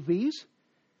movies.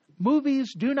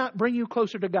 Movies do not bring you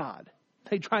closer to God.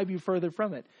 They drive you further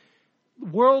from it.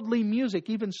 Worldly music,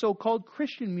 even so-called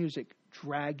Christian music,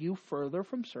 drag you further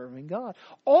from serving God.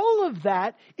 All of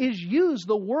that is used,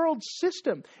 the world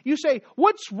system. You say,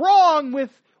 what's wrong with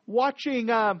watching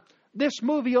this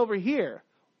movie over here?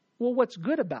 Well, what's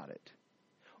good about it?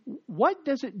 What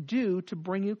does it do to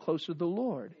bring you closer to the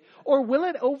Lord? Or will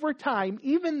it over time,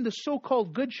 even the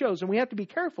so-called good shows, and we have to be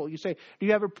careful. You say, do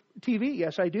you have a TV?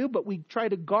 Yes, I do, but we try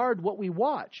to guard what we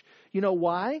watch. You know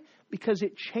why? Because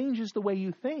it changes the way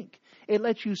you think. It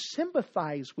lets you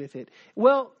sympathize with it.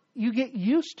 Well, you get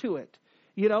used to it.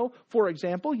 You know, for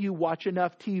example, you watch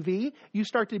enough TV, you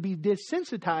start to be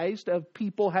desensitized of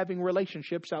people having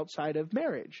relationships outside of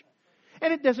marriage.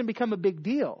 And it doesn't become a big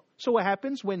deal. So what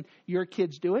happens when your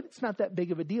kids do it? It's not that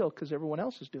big of a deal because everyone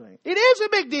else is doing it. It is a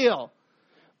big deal.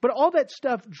 But all that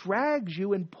stuff drags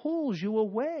you and pulls you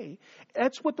away.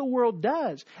 That's what the world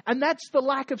does. And that's the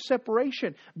lack of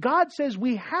separation. God says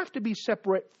we have to be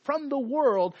separate from the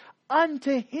world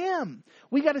unto Him.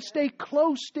 We got to stay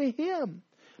close to Him.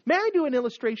 May I do an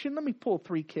illustration? Let me pull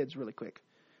 3 kids really quick.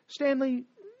 Stanley,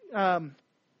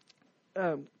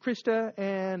 Krista,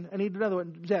 and I need another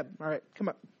one. Zeb. All right, come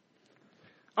up.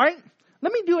 All right,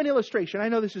 let me do an illustration. I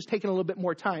know this is taking a little bit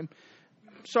more time.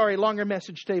 Sorry, longer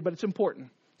message today, but it's important.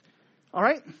 All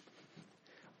right,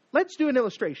 let's do an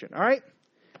illustration. All right,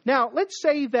 now let's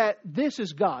say that this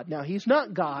is God. Now, He's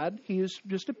not God. He is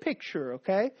just a picture,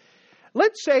 okay?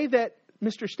 Let's say that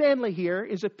Mr. Stanley here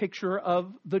is a picture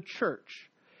of the church,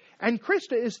 and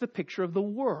Krista is the picture of the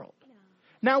world.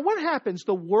 Now, what happens?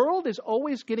 The world is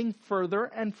always getting further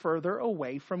and further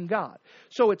away from God.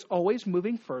 So it's always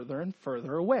moving further and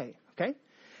further away. Okay?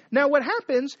 Now, what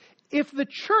happens if the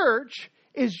church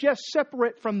is just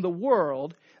separate from the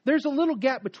world? There's a little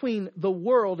gap between the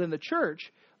world and the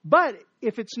church. But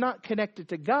if it's not connected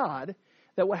to God,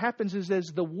 that what happens is as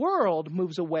the world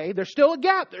moves away, there's still a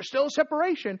gap. There's still a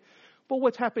separation. But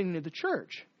what's happening to the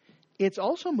church? It's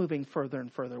also moving further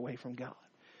and further away from God.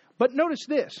 But notice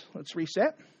this. Let's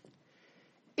reset.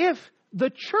 If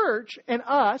the church and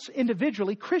us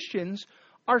individually, Christians,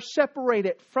 are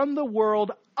separated from the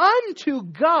world unto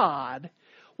God,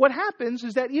 what happens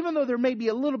is that even though there may be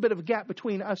a little bit of a gap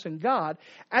between us and God,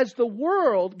 as the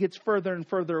world gets further and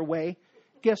further away,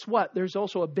 guess what? There's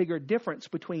also a bigger difference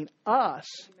between us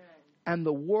and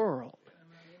the world.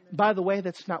 By the way,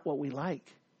 that's not what we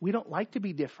like. We don't like to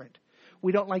be different.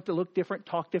 We don't like to look different,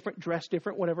 talk different, dress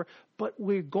different, whatever. But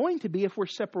we're going to be if we're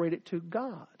separated to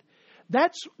God.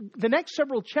 That's the next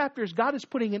several chapters. God is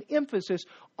putting an emphasis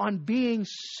on being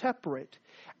separate.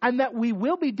 And that we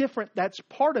will be different. That's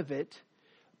part of it.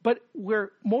 But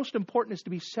where most important is to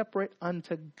be separate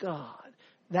unto God.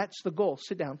 That's the goal.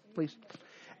 Sit down, please.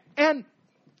 And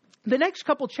the next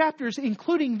couple chapters,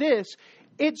 including this,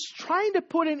 it's trying to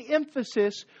put an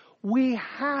emphasis. We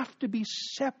have to be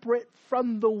separate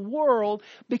from the world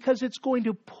because it's going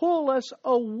to pull us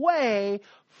away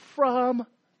from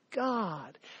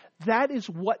God. That is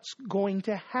what's going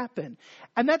to happen.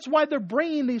 And that's why they're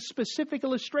bringing these specific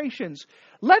illustrations.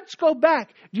 Let's go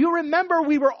back. Do you remember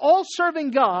we were all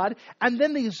serving God and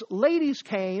then these ladies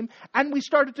came and we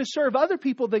started to serve other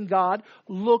people than God?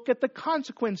 Look at the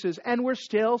consequences and we're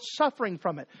still suffering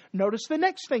from it. Notice the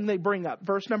next thing they bring up.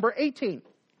 Verse number 18.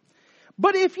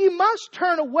 But if you must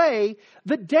turn away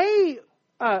this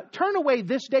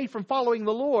day from following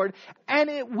the Lord, and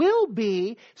it will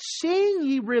be, seeing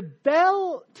ye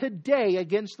rebel today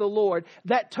against the Lord,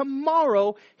 that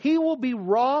tomorrow he will be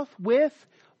wroth with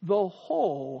the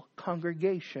whole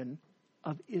congregation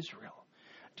of Israel.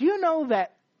 Do you know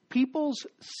that people's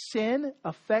sin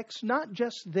affects not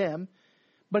just them,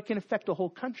 but can affect the whole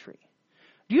country?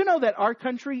 Do you know that our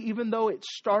country, even though it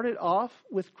started off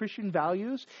with Christian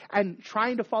values and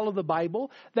trying to follow the Bible,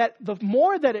 that the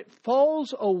more that it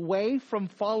falls away from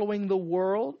following the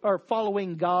world or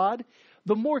following God,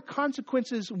 the more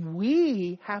consequences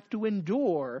we have to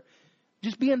endure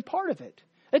just being part of it.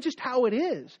 That's just how it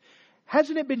is.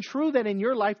 Hasn't it been true that in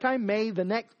your lifetime,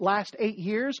 the last 8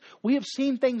 years, we have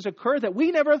seen things occur that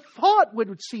we never thought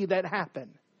would see that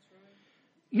happen?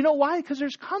 You know why? Because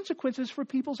there's consequences for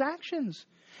people's actions.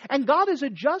 And God is a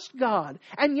just God.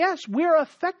 And yes, we're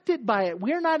affected by it.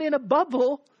 We're not in a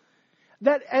bubble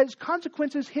that as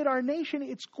consequences hit our nation,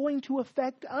 it's going to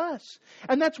affect us.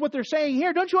 And that's what they're saying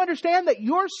here. Don't you understand that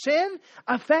your sin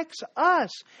affects us?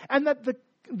 And that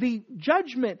the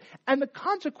judgment and the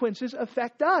consequences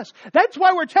affect us. That's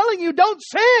why we're telling you, don't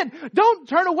sin. Don't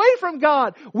turn away from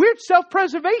God. We're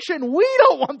self-preservation. We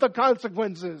don't want the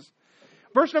consequences.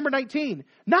 Verse number 19,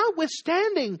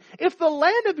 notwithstanding, if the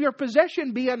land of your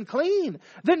possession be unclean,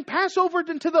 then pass over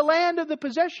into the land of the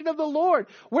possession of the Lord,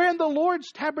 wherein the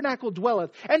Lord's tabernacle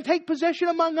dwelleth, and take possession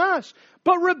among us.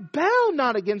 But rebel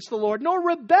not against the Lord, nor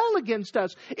rebel against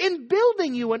us, in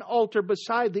building you an altar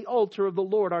beside the altar of the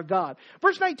Lord our God.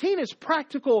 Verse 19 is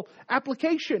practical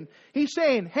application. He's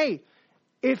saying, hey,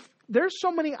 if there's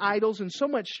so many idols and so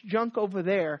much junk over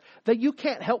there that you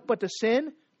can't help but to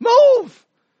sin, move!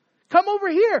 Come over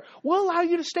here. We'll allow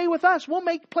you to stay with us. We'll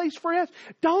make place for us.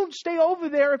 Don't stay over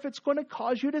there if it's going to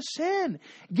cause you to sin.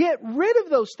 Get rid of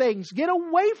those things. Get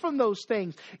away from those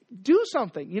things. Do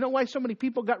something. You know why so many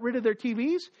people got rid of their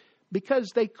TVs?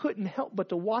 Because they couldn't help but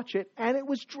to watch it, and it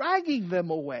was dragging them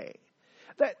away.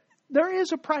 That there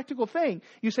is a practical thing.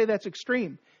 You say that's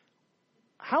extreme.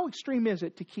 How extreme is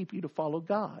it to keep you to follow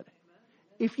God?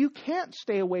 If you can't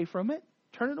stay away from it,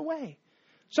 turn it away.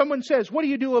 Someone says, what do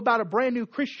you do about a brand new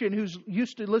Christian who's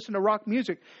used to listen to rock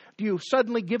music? Do you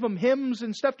suddenly give them hymns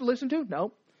and stuff to listen to?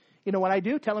 No. You know what I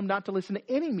do? Tell them not to listen to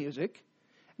any music.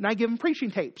 And I give them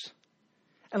preaching tapes.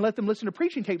 And let them listen to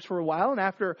preaching tapes for a while. And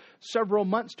after several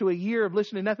months to a year of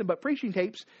listening to nothing but preaching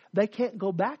tapes, they can't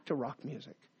go back to rock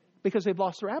music because they've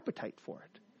lost their appetite for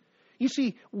it. You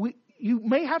see, you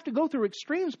may have to go through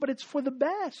extremes, but it's for the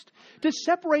best. To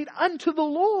separate unto the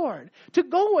Lord. To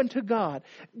go unto God.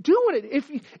 Do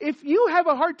it. If you have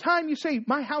a hard time, you say,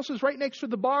 my house is right next to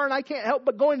the bar and I can't help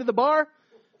but go into the bar.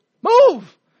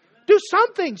 Move. Do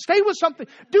something. Stay with something.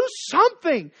 Do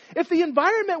something. If the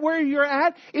environment where you're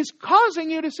at is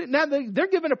causing you to sit. Now they're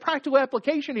giving a practical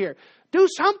application here. Do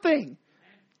something.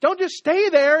 Don't just stay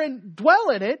there and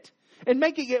dwell in it and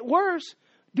make it get worse.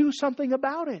 do something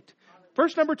about it.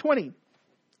 Verse number 20.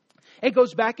 It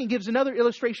goes back and gives another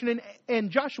illustration in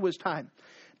Joshua's time.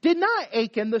 Did not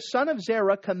Achan, the son of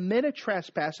Zerah, commit a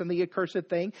trespass in the accursed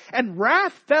thing, and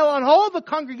wrath fell on all the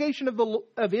congregation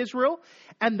of Israel,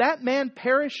 and that man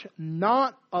perished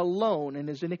not alone in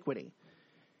his iniquity?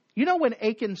 You know, when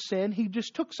Achan sinned, he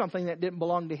just took something that didn't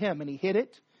belong to him and he hid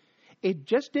it. It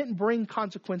just didn't bring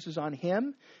consequences on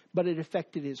him, but it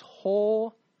affected his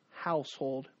whole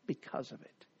household because of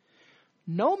it.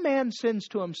 No man sins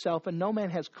to himself, and no man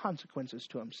has consequences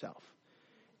to himself.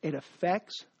 It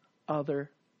affects other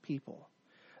people.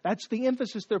 That's the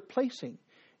emphasis they're placing.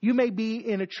 You may be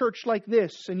in a church like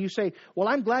this, and you say, well,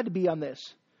 I'm glad to be on this.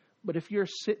 But if you're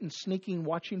sitting, sneaking,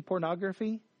 watching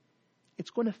pornography,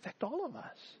 it's going to affect all of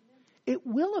us. It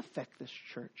will affect this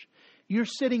church. You're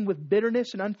sitting with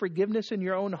bitterness and unforgiveness in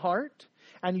your own heart,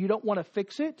 and you don't want to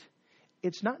fix it.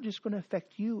 It's not just going to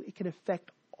affect you. It can affect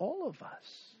all of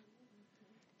us.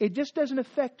 It just doesn't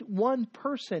affect one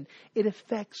person. It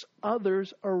affects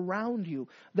others around you.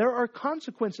 There are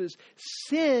consequences.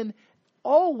 Sin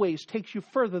always takes you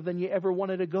further than you ever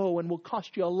wanted to go and will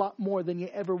cost you a lot more than you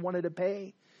ever wanted to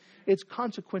pay. Its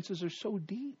consequences are so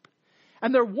deep.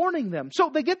 And they're warning them.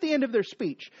 So they get the end of their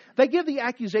speech. They give the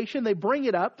accusation. They bring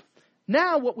it up.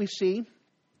 Now what we see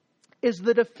is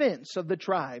the defense of the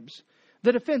tribes.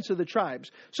 The defense of the tribes.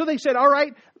 So they said, all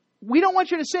right, we don't want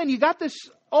you to sin. You got this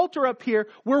altar up here.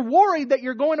 We're worried that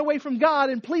you're going away from God,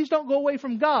 and please don't go away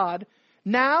from God.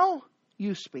 Now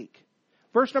you speak.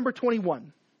 Verse number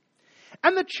 21.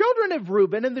 And the children of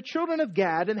Reuben and the children of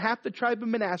Gad and half the tribe of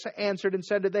Manasseh answered and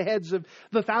said to the heads of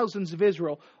the thousands of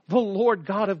Israel, the Lord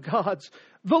God of gods,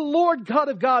 the Lord God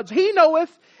of gods, He knoweth,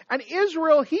 and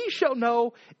Israel He shall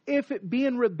know, if it be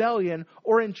in rebellion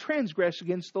or in transgress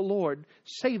against the Lord.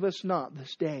 Save us not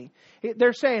this day.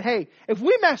 They're saying, hey, if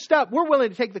we messed up, we're willing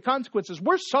to take the consequences.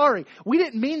 We're sorry. We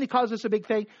didn't mean to cause this a big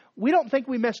thing. We don't think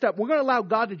we messed up. We're going to allow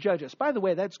God to judge us. By the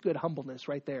way, that's good humbleness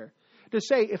right there. To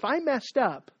say, if I messed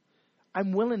up,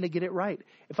 I'm willing to get it right.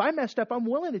 If I messed up, I'm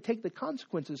willing to take the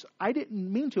consequences. I didn't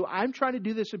mean to. I'm trying to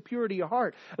do this in purity of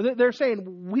heart. They're saying,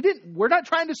 we're not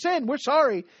trying to sin. We're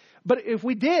sorry. But if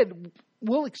we did,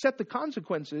 we'll accept the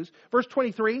consequences. Verse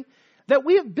 23, that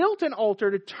we have built an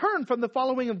altar to turn from the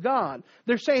following of God.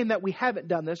 They're saying that we haven't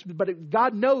done this, but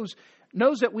God knows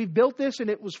that we've built this and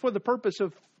it was for the purpose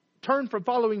of turn from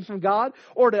following from God,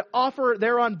 or to offer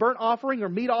thereon burnt offering or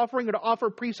meat offering, or to offer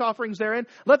peace offerings therein.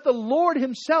 Let the Lord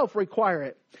Himself require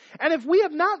it. And if we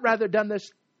have not rather done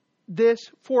this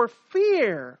for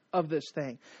fear of this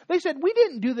thing. They said, we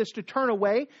didn't do this to turn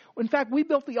away. In fact, we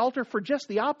built the altar for just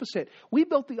the opposite. We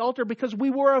built the altar because we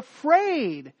were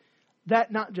afraid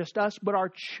that not just us, but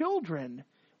our children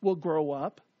will grow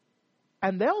up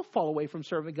and they'll fall away from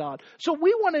serving God. So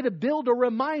we wanted to build a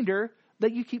reminder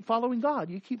that you keep following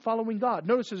God. You keep following God.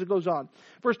 Notice as it goes on.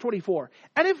 Verse 24.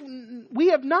 And if we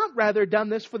have not rather done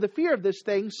this for the fear of this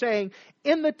thing, saying,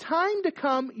 in the time to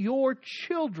come your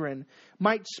children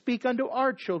might speak unto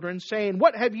our children, saying,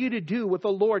 what have you to do with the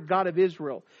Lord God of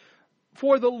Israel?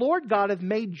 For the Lord God hath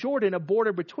made Jordan a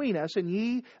border between us, and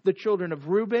ye, the children of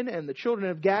Reuben and the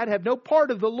children of Gad, have no part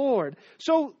of the Lord.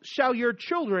 So shall your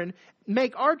children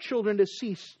make our children to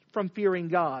cease from fearing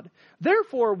God.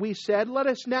 Therefore we said, let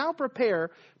us now prepare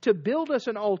to build us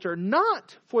an altar,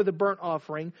 not for the burnt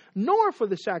offering, nor for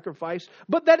the sacrifice,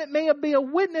 but that it may be a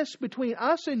witness between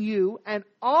us and you and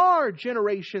our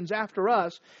generations after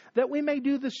us, that we may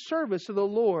do the service of the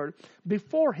Lord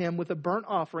before Him with the burnt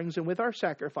offerings and with our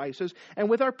sacrifices and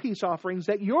with our peace offerings,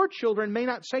 that your children may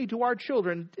not say to our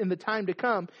children in the time to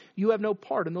come, you have no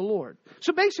part in the Lord.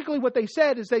 So basically what they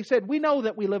said is, we know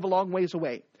that we live a long ways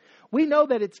away. We know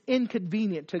that it's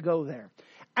inconvenient to go there.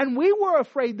 And we were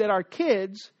afraid that our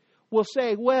kids will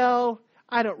say, well,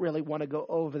 I don't really want to go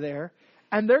over there.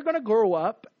 And they're going to grow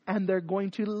up and they're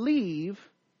going to leave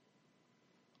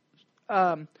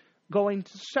going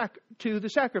to the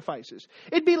sacrifices.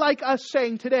 It'd be like us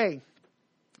saying today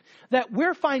that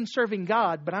we're fine serving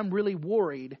God, but I'm really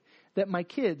worried that my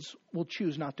kids will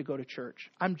choose not to go to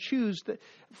church. I'm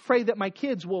afraid that my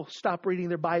kids will stop reading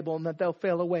their Bible and that they'll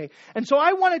fail away. And so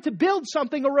I wanted to build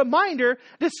something, a reminder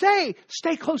to say,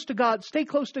 stay close to God, stay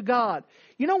close to God.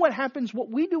 You know what happens? What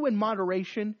we do in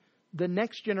moderation, the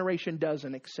next generation does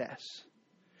in excess.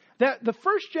 That the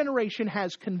first generation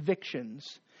has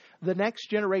convictions. The next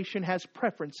generation has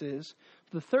preferences.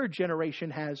 The third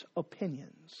generation has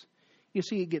opinions. You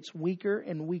see, it gets weaker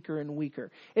and weaker and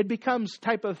weaker. It becomes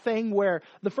type of thing where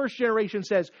the first generation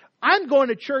says, I'm going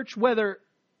to church whether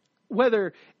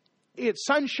it's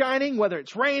sun shining, whether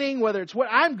it's raining, whether it's what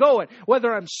I'm going,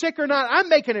 whether I'm sick or not, I'm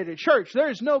making it to church.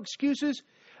 There's no excuses.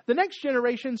 The next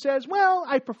generation says, well,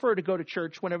 I prefer to go to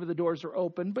church whenever the doors are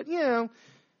open. But, And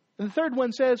the third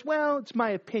one says, well, it's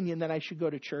my opinion that I should go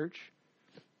to church.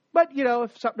 But,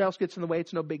 if something else gets in the way,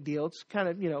 it's no big deal. It's kind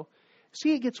of,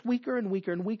 see, it gets weaker and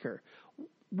weaker and weaker.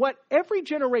 What every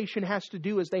generation has to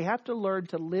do is they have to learn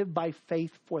to live by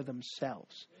faith for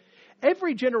themselves.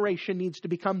 Every generation needs to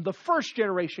become the first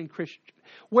generation Christian,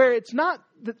 where it's not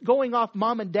going off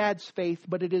mom and dad's faith,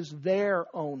 but it is their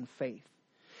own faith.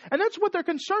 And that's what they're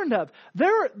concerned of.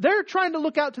 They're trying to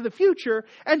look out to the future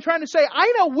and trying to say,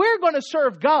 I know we're going to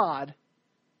serve God,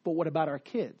 but what about our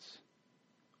kids?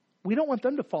 We don't want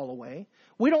them to fall away.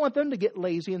 We don't want them to get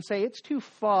lazy and say, it's too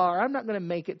far. I'm not going to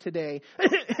make it today.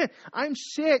 I'm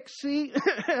sick. See,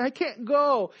 I can't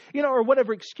go. Or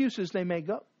whatever excuses they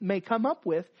may come up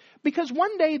with. Because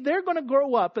one day they're going to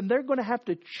grow up and they're going to have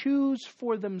to choose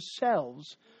for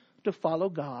themselves to follow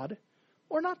God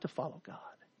or not to follow God.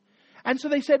 And so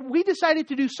they said, we decided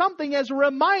to do something as a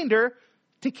reminder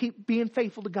to keep being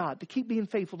faithful to God, to keep being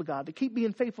faithful to God, to keep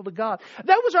being faithful to God.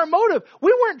 That was our motive.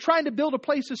 We weren't trying to build a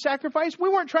place of sacrifice.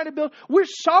 We're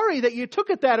sorry that you took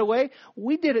it that way.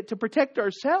 We did it to protect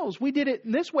ourselves. We did it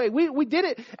in this way. We did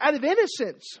it out of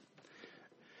innocence.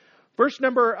 Verse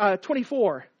number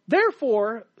 24.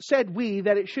 Therefore said we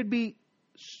that it should be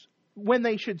when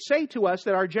they should say to us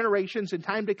that our generations in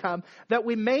time to come, that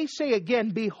we may say again,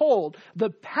 behold, the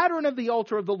pattern of the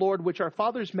altar of the Lord, which our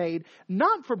fathers made,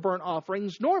 not for burnt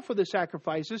offerings, nor for the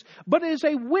sacrifices, but is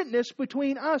a witness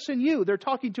between us and you. They're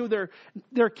talking to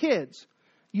their kids.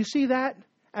 You see that?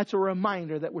 That's a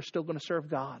reminder that we're still going to serve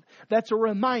God. That's a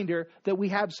reminder that we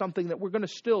have something that we're going to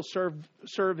still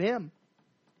serve Him.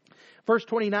 Verse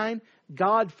 29,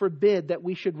 God forbid that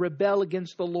we should rebel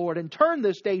against the Lord and turn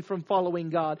this day from following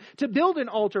God, to build an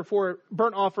altar for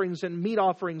burnt offerings and meat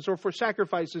offerings or for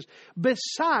sacrifices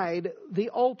beside the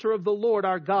altar of the Lord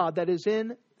our God that is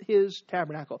in His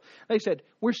tabernacle. They said,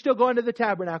 we're still going to the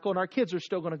tabernacle and our kids are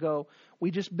still going to go.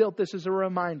 We just built this as a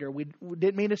reminder. We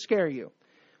didn't mean to scare you.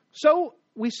 So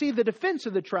we see the defense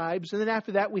of the tribes, and then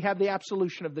after that we have the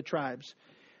absolution of the tribes.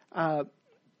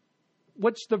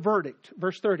 What's the verdict?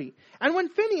 Verse 30. And when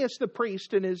Phinehas the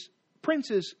priest and his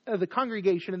princes of the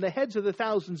congregation and the heads of the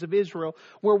thousands of Israel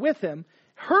were with him,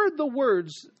 heard the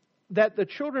words that the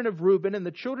children of Reuben and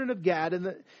the children of Gad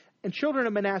and children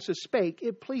of Manasseh spake,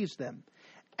 it pleased them.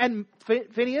 And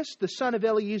Phinehas, the son of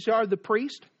Eleazar the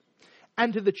priest,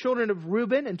 and to the children of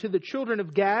Reuben and to the children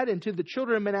of Gad and to the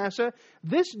children of Manasseh,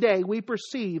 this day we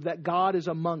perceive that God is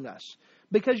among us,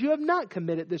 because you have not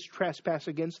committed this trespass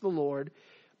against the Lord,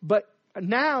 but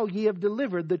now ye have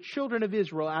delivered the children of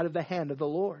Israel out of the hand of the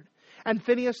Lord. And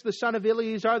Phinehas, the son of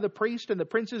Eleazar the priest, and the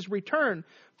princes returned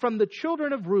from the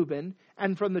children of Reuben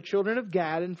and from the children of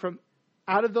Gad and from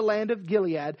out of the land of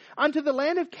Gilead unto the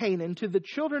land of Canaan to the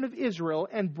children of Israel,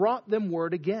 and brought them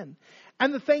word again.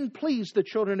 And the thing pleased the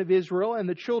children of Israel, and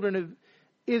the children of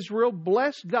Israel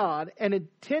blessed God, and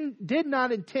did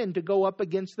not intend to go up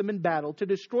against them in battle to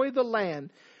destroy the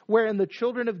land wherein the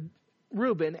children of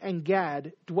Reuben and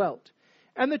Gad dwelt.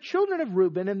 And the children of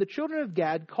Reuben and the children of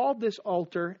Gad called this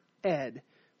altar Ed,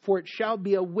 for it shall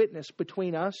be a witness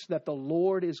between us that the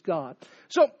Lord is God.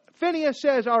 So Phinehas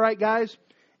says, all right, guys,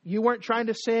 you weren't trying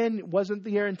to sin. It wasn't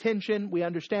your intention. We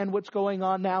understand what's going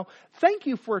on now. Thank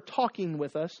you for talking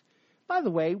with us. By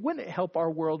the way, wouldn't it help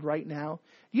our world right now?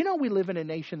 We live in a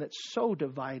nation that's so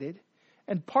divided,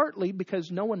 and partly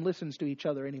because no one listens to each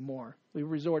other anymore. We've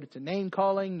resorted to name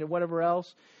calling and whatever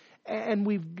else, and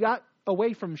we've got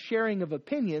away from sharing of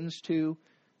opinions to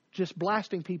just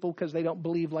blasting people because they don't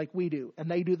believe like we do. And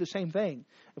they do the same thing.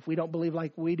 If we don't believe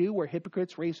like we do, we're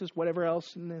hypocrites, racists, whatever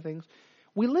else and things.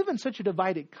 We live in such a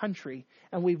divided country,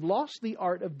 and we've lost the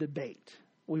art of debate.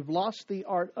 We've lost the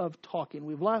art of talking.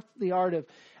 We've lost the art of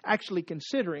actually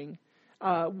considering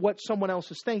what someone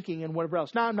else is thinking and whatever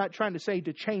else. Now, I'm not trying to say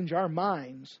to change our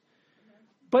minds,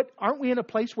 but aren't we in a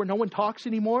place where no one talks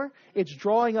anymore? It's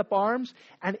drawing up arms.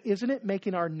 And isn't it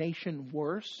making our nation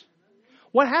worse?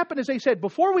 What happened is they said,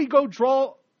 before we go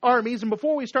draw armies and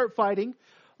before we start fighting,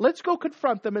 let's go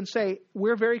confront them and say,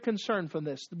 we're very concerned from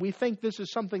this. We think this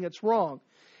is something that's wrong.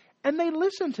 And they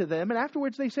listened to them. And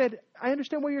afterwards they said, I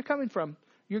understand where you're coming from.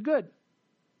 You're good.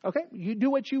 Okay? You do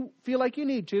what you feel like you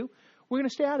need to. We're going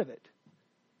to stay out of it.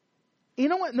 You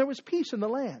know what? And there was peace in the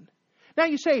land. Now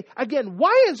you say, again,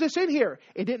 why is this in here?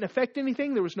 It didn't affect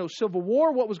anything. There was no civil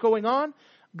war. What was going on?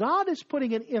 God is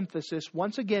putting an emphasis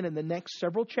once again in the next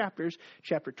several chapters,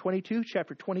 chapter 22,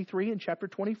 chapter 23, and chapter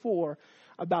 24,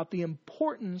 about the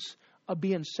importance of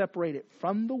being separated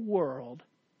from the world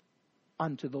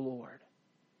unto the Lord.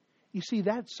 You see,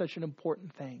 that's such an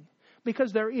important thing.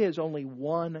 Because there is only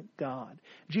one God.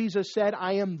 Jesus said,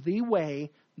 I am the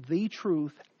way, the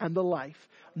truth, and the life.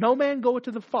 No man goeth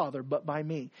to the Father but by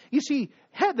me. You see,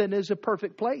 heaven is a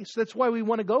perfect place. That's why we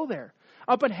want to go there.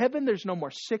 Up in heaven, there's no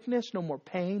more sickness, no more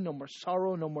pain, no more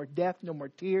sorrow, no more death, no more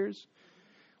tears.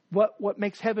 What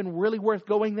makes heaven really worth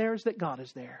going there is that God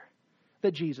is there,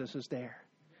 that Jesus is there.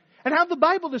 And how the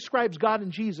Bible describes God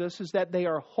and Jesus is that they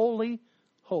are holy,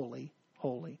 holy,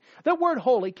 holy. That word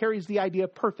holy carries the idea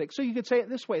of perfect. So you could say it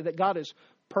this way, that God is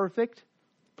perfect,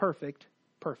 perfect,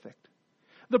 perfect.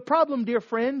 The problem, dear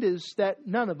friend, is that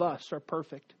none of us are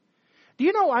perfect. Do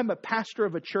you know I'm a pastor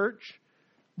of a church,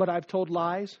 but I've told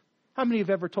lies? How many have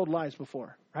ever told lies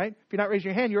before, right? If you're not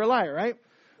raising your hand, you're a liar, right?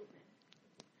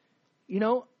 You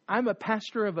know, I'm a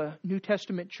pastor of a New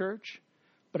Testament church,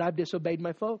 but I've disobeyed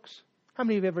my folks. How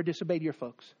many have ever disobeyed your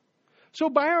folks? So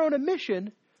by our own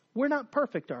admission, we're not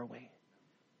perfect, are we?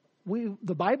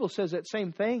 The Bible says that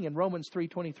same thing in Romans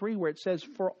 3:23, where it says,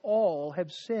 for all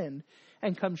have sinned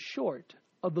and come short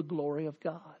of the glory of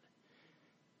God.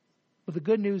 But the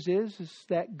good news is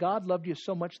that God loved you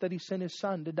so much that He sent His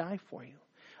Son to die for you.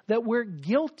 That we're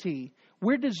guilty.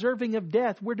 We're deserving of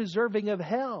death. We're deserving of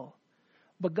hell.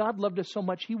 But God loved us so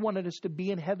much, He wanted us to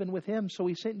be in heaven with Him. So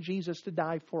He sent Jesus to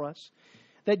die for us.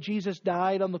 That Jesus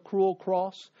died on the cruel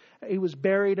cross. He was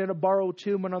buried in a borrowed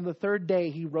tomb. And on the third day,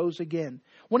 He rose again.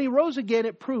 When He rose again,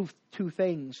 it proved two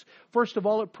things. First of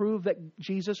all, it proved that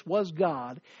Jesus was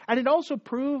God. And it also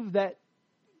proved that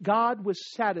God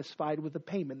was satisfied with the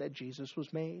payment that Jesus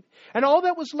was made. And all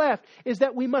that was left is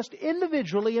that we must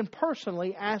individually and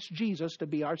personally ask Jesus to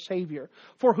be our Savior.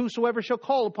 For whosoever shall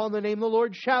call upon the name of the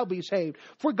Lord shall be saved.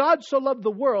 For God so loved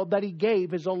the world that He gave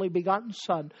His only begotten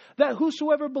Son, that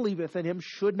whosoever believeth in Him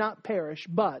should not perish,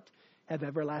 but have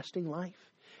everlasting life.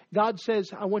 God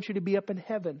says, I want you to be up in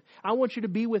heaven. I want you to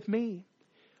be with me.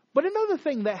 But another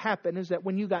thing that happened is that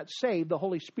when you got saved, the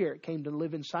Holy Spirit came to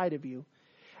live inside of you.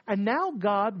 And now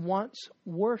God wants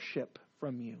worship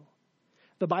from you.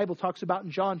 The Bible talks about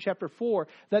in John chapter 4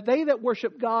 that they that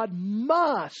worship God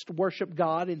must worship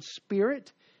God in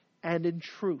spirit and in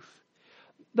truth.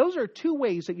 Those are two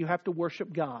ways that you have to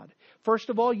worship God.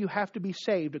 First of all, you have to be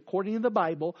saved. According to the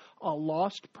Bible, a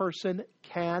lost person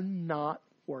cannot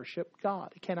worship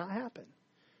God. It cannot happen.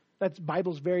 The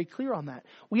Bible's very clear on that.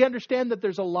 We understand that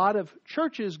there's a lot of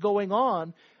churches going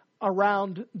on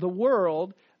around the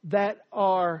world that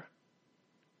are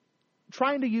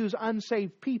trying to use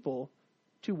unsaved people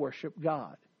to worship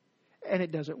God. And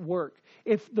it doesn't work.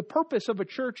 If the purpose of a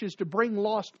church is to bring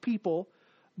lost people,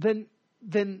 then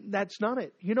that's not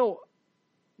it. You know,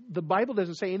 the Bible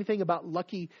doesn't say anything about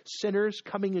lucky sinners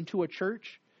coming into a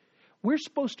church. We're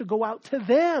supposed to go out to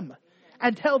them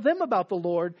and tell them about the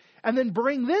Lord and then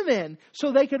bring them in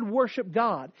so they can worship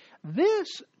God. This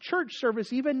church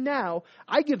service, even now,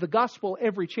 I give the gospel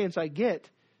every chance I get.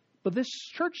 But this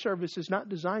church service is not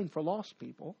designed for lost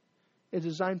people. It's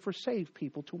designed for saved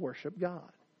people to worship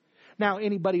God. Now,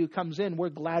 anybody who comes in, we're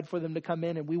glad for them to come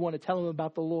in and we want to tell them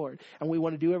about the Lord. And we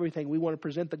want to do everything. We want to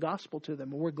present the gospel to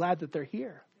them. And we're glad that they're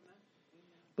here.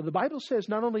 But the Bible says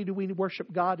not only do we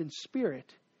worship God in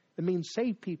spirit, that means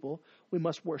save people, we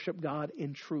must worship God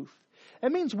in truth.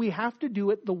 That means we have to do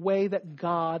it the way that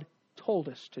God told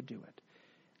us to do it.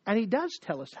 And He does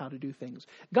tell us how to do things.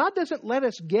 God doesn't let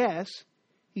us guess.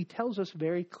 He tells us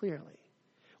very clearly.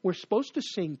 We're supposed to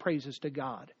sing praises to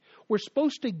God. We're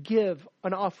supposed to give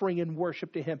an offering in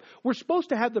worship to Him. We're supposed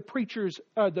to have the preachers,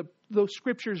 the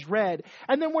scriptures read.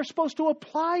 And then we're supposed to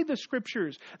apply the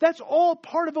scriptures. That's all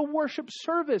part of a worship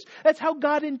service. That's how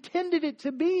God intended it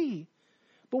to be.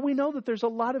 But we know that there's a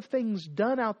lot of things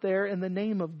done out there in the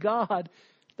name of God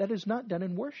that is not done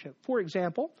in worship. For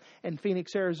example, in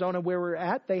Phoenix, Arizona, where we're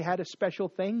at, they had a special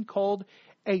thing called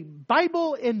a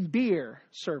Bible and beer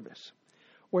service,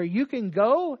 where you can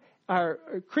go.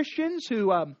 Christians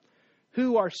who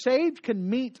are saved can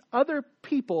meet other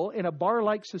people in a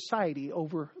bar-like society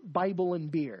over Bible and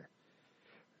beer.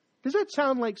 Does that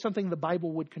sound like something the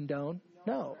Bible would condone?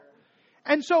 No.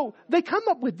 And so they come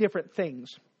up with different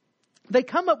things. They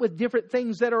come up with different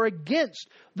things that are against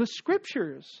the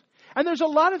scriptures. And there's a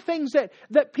lot of things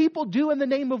that people do in the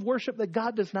name of worship that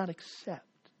God does not accept.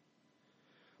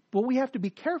 But we have to be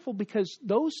careful because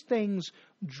those things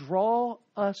draw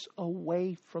us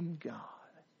away from God.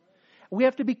 We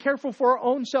have to be careful for our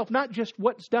own self, not just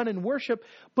what's done in worship,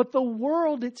 but the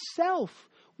world itself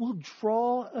will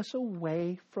draw us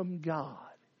away from God.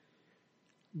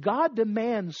 God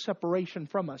demands separation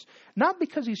from us. Not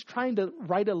because He's trying to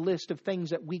write a list of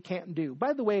things that we can't do.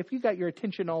 By the way, if you got your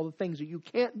attention on all the things that you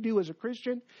can't do as a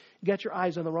Christian, you got your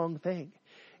eyes on the wrong thing.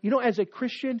 You know, as a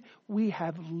Christian, we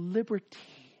have liberty.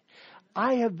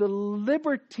 I have the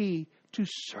liberty to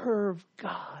serve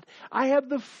God. I have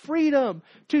the freedom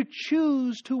to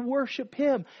choose to worship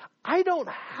Him. I don't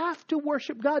have to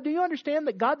worship God. Do you understand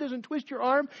that God doesn't twist your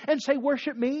arm and say,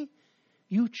 worship me?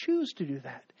 You choose to do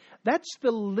that. That's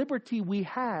the liberty we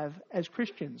have as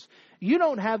Christians. You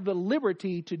don't have the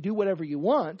liberty to do whatever you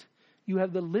want. You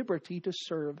have the liberty to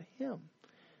serve Him.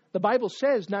 The Bible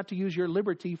says not to use your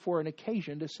liberty for an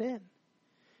occasion to sin.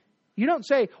 You don't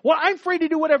say, well, I'm free to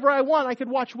do whatever I want. I could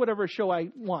watch whatever show I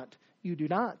want. You do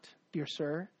not, dear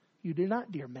sir. You do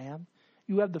not, dear ma'am.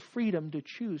 You have the freedom to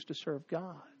choose to serve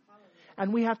God.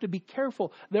 And we have to be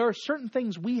careful. There are certain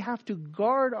things we have to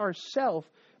guard ourselves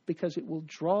because it will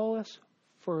draw us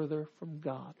further from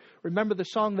God. Remember the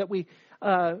song that we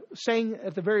sang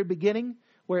at the very beginning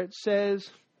where it says,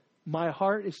 my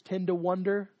heart is tend to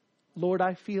wonder, Lord,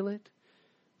 I feel it,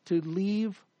 to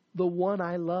leave the one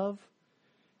I love.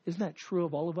 Isn't that true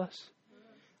of all of us?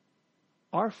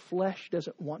 Our flesh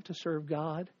doesn't want to serve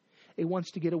God. It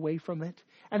wants to get away from it.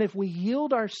 And if we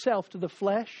yield ourselves to the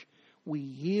flesh, we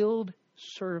yield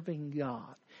serving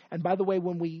God. And by the way,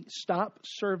 when we stop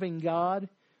serving God,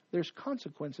 there's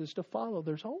consequences to follow.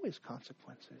 There's always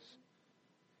consequences.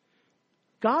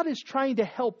 God is trying to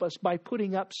help us by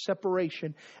putting up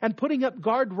separation and putting up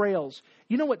guardrails.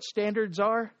 You know what standards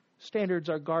are? Standards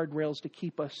are guardrails to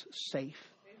keep us safe.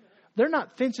 They're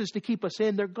not fences to keep us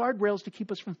in. They're guardrails to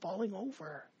keep us from falling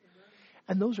over.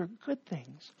 And those are good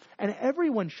things. And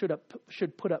everyone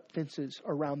should put up fences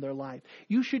around their life.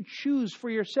 You should choose for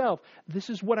yourself. This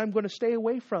is what I'm going to stay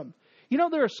away from. You know,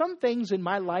 there are some things in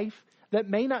my life that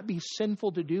may not be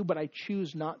sinful to do, but I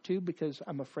choose not to because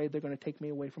I'm afraid they're going to take me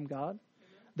away from God.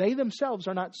 They themselves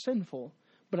are not sinful,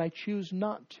 but I choose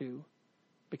not to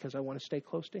because I want to stay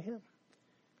close to Him.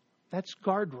 That's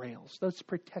guardrails. That's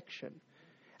protection.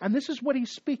 And this is what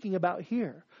he's speaking about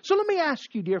here. So let me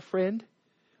ask you, dear friend,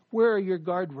 where are your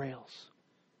guardrails?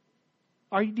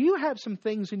 Do you have some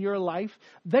things in your life?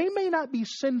 They may not be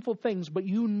sinful things, but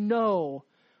you know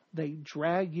they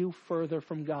drag you further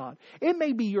from God. It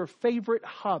may be your favorite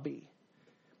hobby.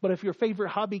 But if your favorite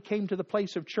hobby came to the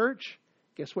place of church,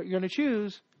 guess what you're going to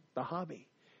choose? The hobby.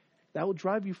 That will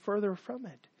drive you further from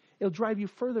it. It'll drive you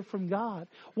further from God.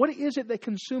 What is it that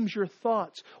consumes your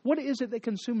thoughts? What is it that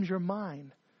consumes your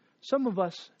mind? Some of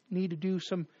us need to do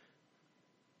some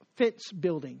fence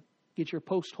building. Get your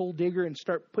post hole digger and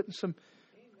start putting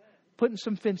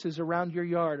some fences around your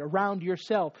yard, around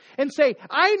yourself. And say,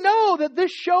 I know that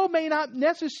this show may not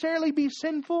necessarily be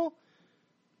sinful,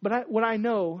 but what I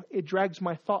know, it drags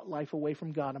my thought life away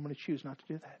from God. I'm going to choose not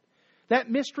to do that.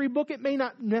 That mystery book, it may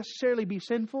not necessarily be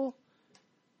sinful,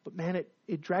 but man,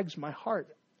 it drags my heart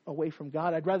away from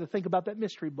God. I'd rather think about that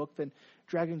mystery book than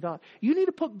dragging God. You need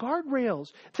to put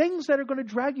guardrails, things that are going to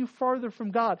drag you farther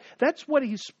from God. That's what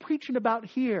he's preaching about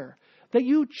here. That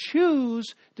you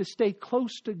choose to stay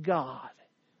close to God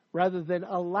rather than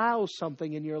allow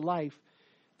something in your life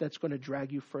that's going to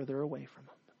drag you further away from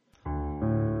Him.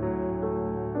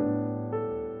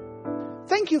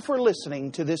 Thank you for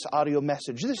listening to this audio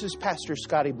message. This is Pastor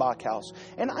Scotty Bachhaus,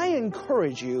 and I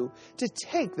encourage you to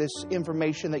take this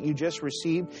information that you just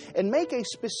received and make a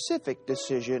specific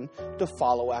decision to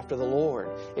follow after the Lord.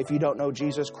 If you don't know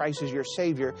Jesus Christ as your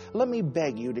Savior, let me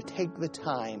beg you to take the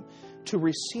time to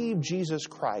receive Jesus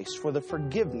Christ for the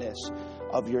forgiveness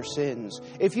of your sins.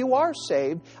 If you are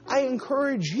saved, I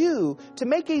encourage you to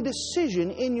make a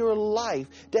decision in your life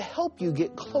to help you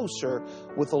get closer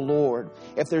with the Lord.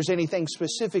 If there's anything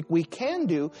specific we can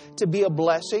do to be a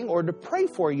blessing or to pray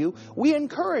for you, we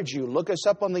encourage you. Look us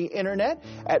up on the internet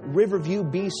at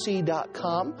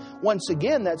riverviewbc.com. Once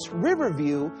again, that's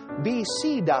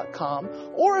riverviewbc.com.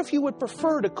 Or if you would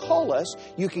prefer to call us,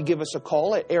 you can give us a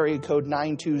call at area code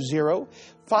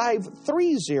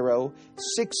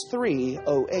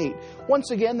 920-530-6308.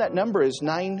 Once again, that number is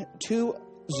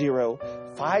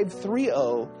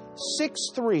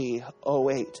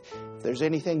 920-530-6308. If there's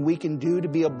anything we can do to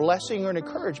be a blessing or an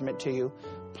encouragement to you,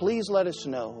 please let us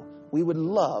know. We would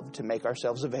love to make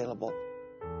ourselves available.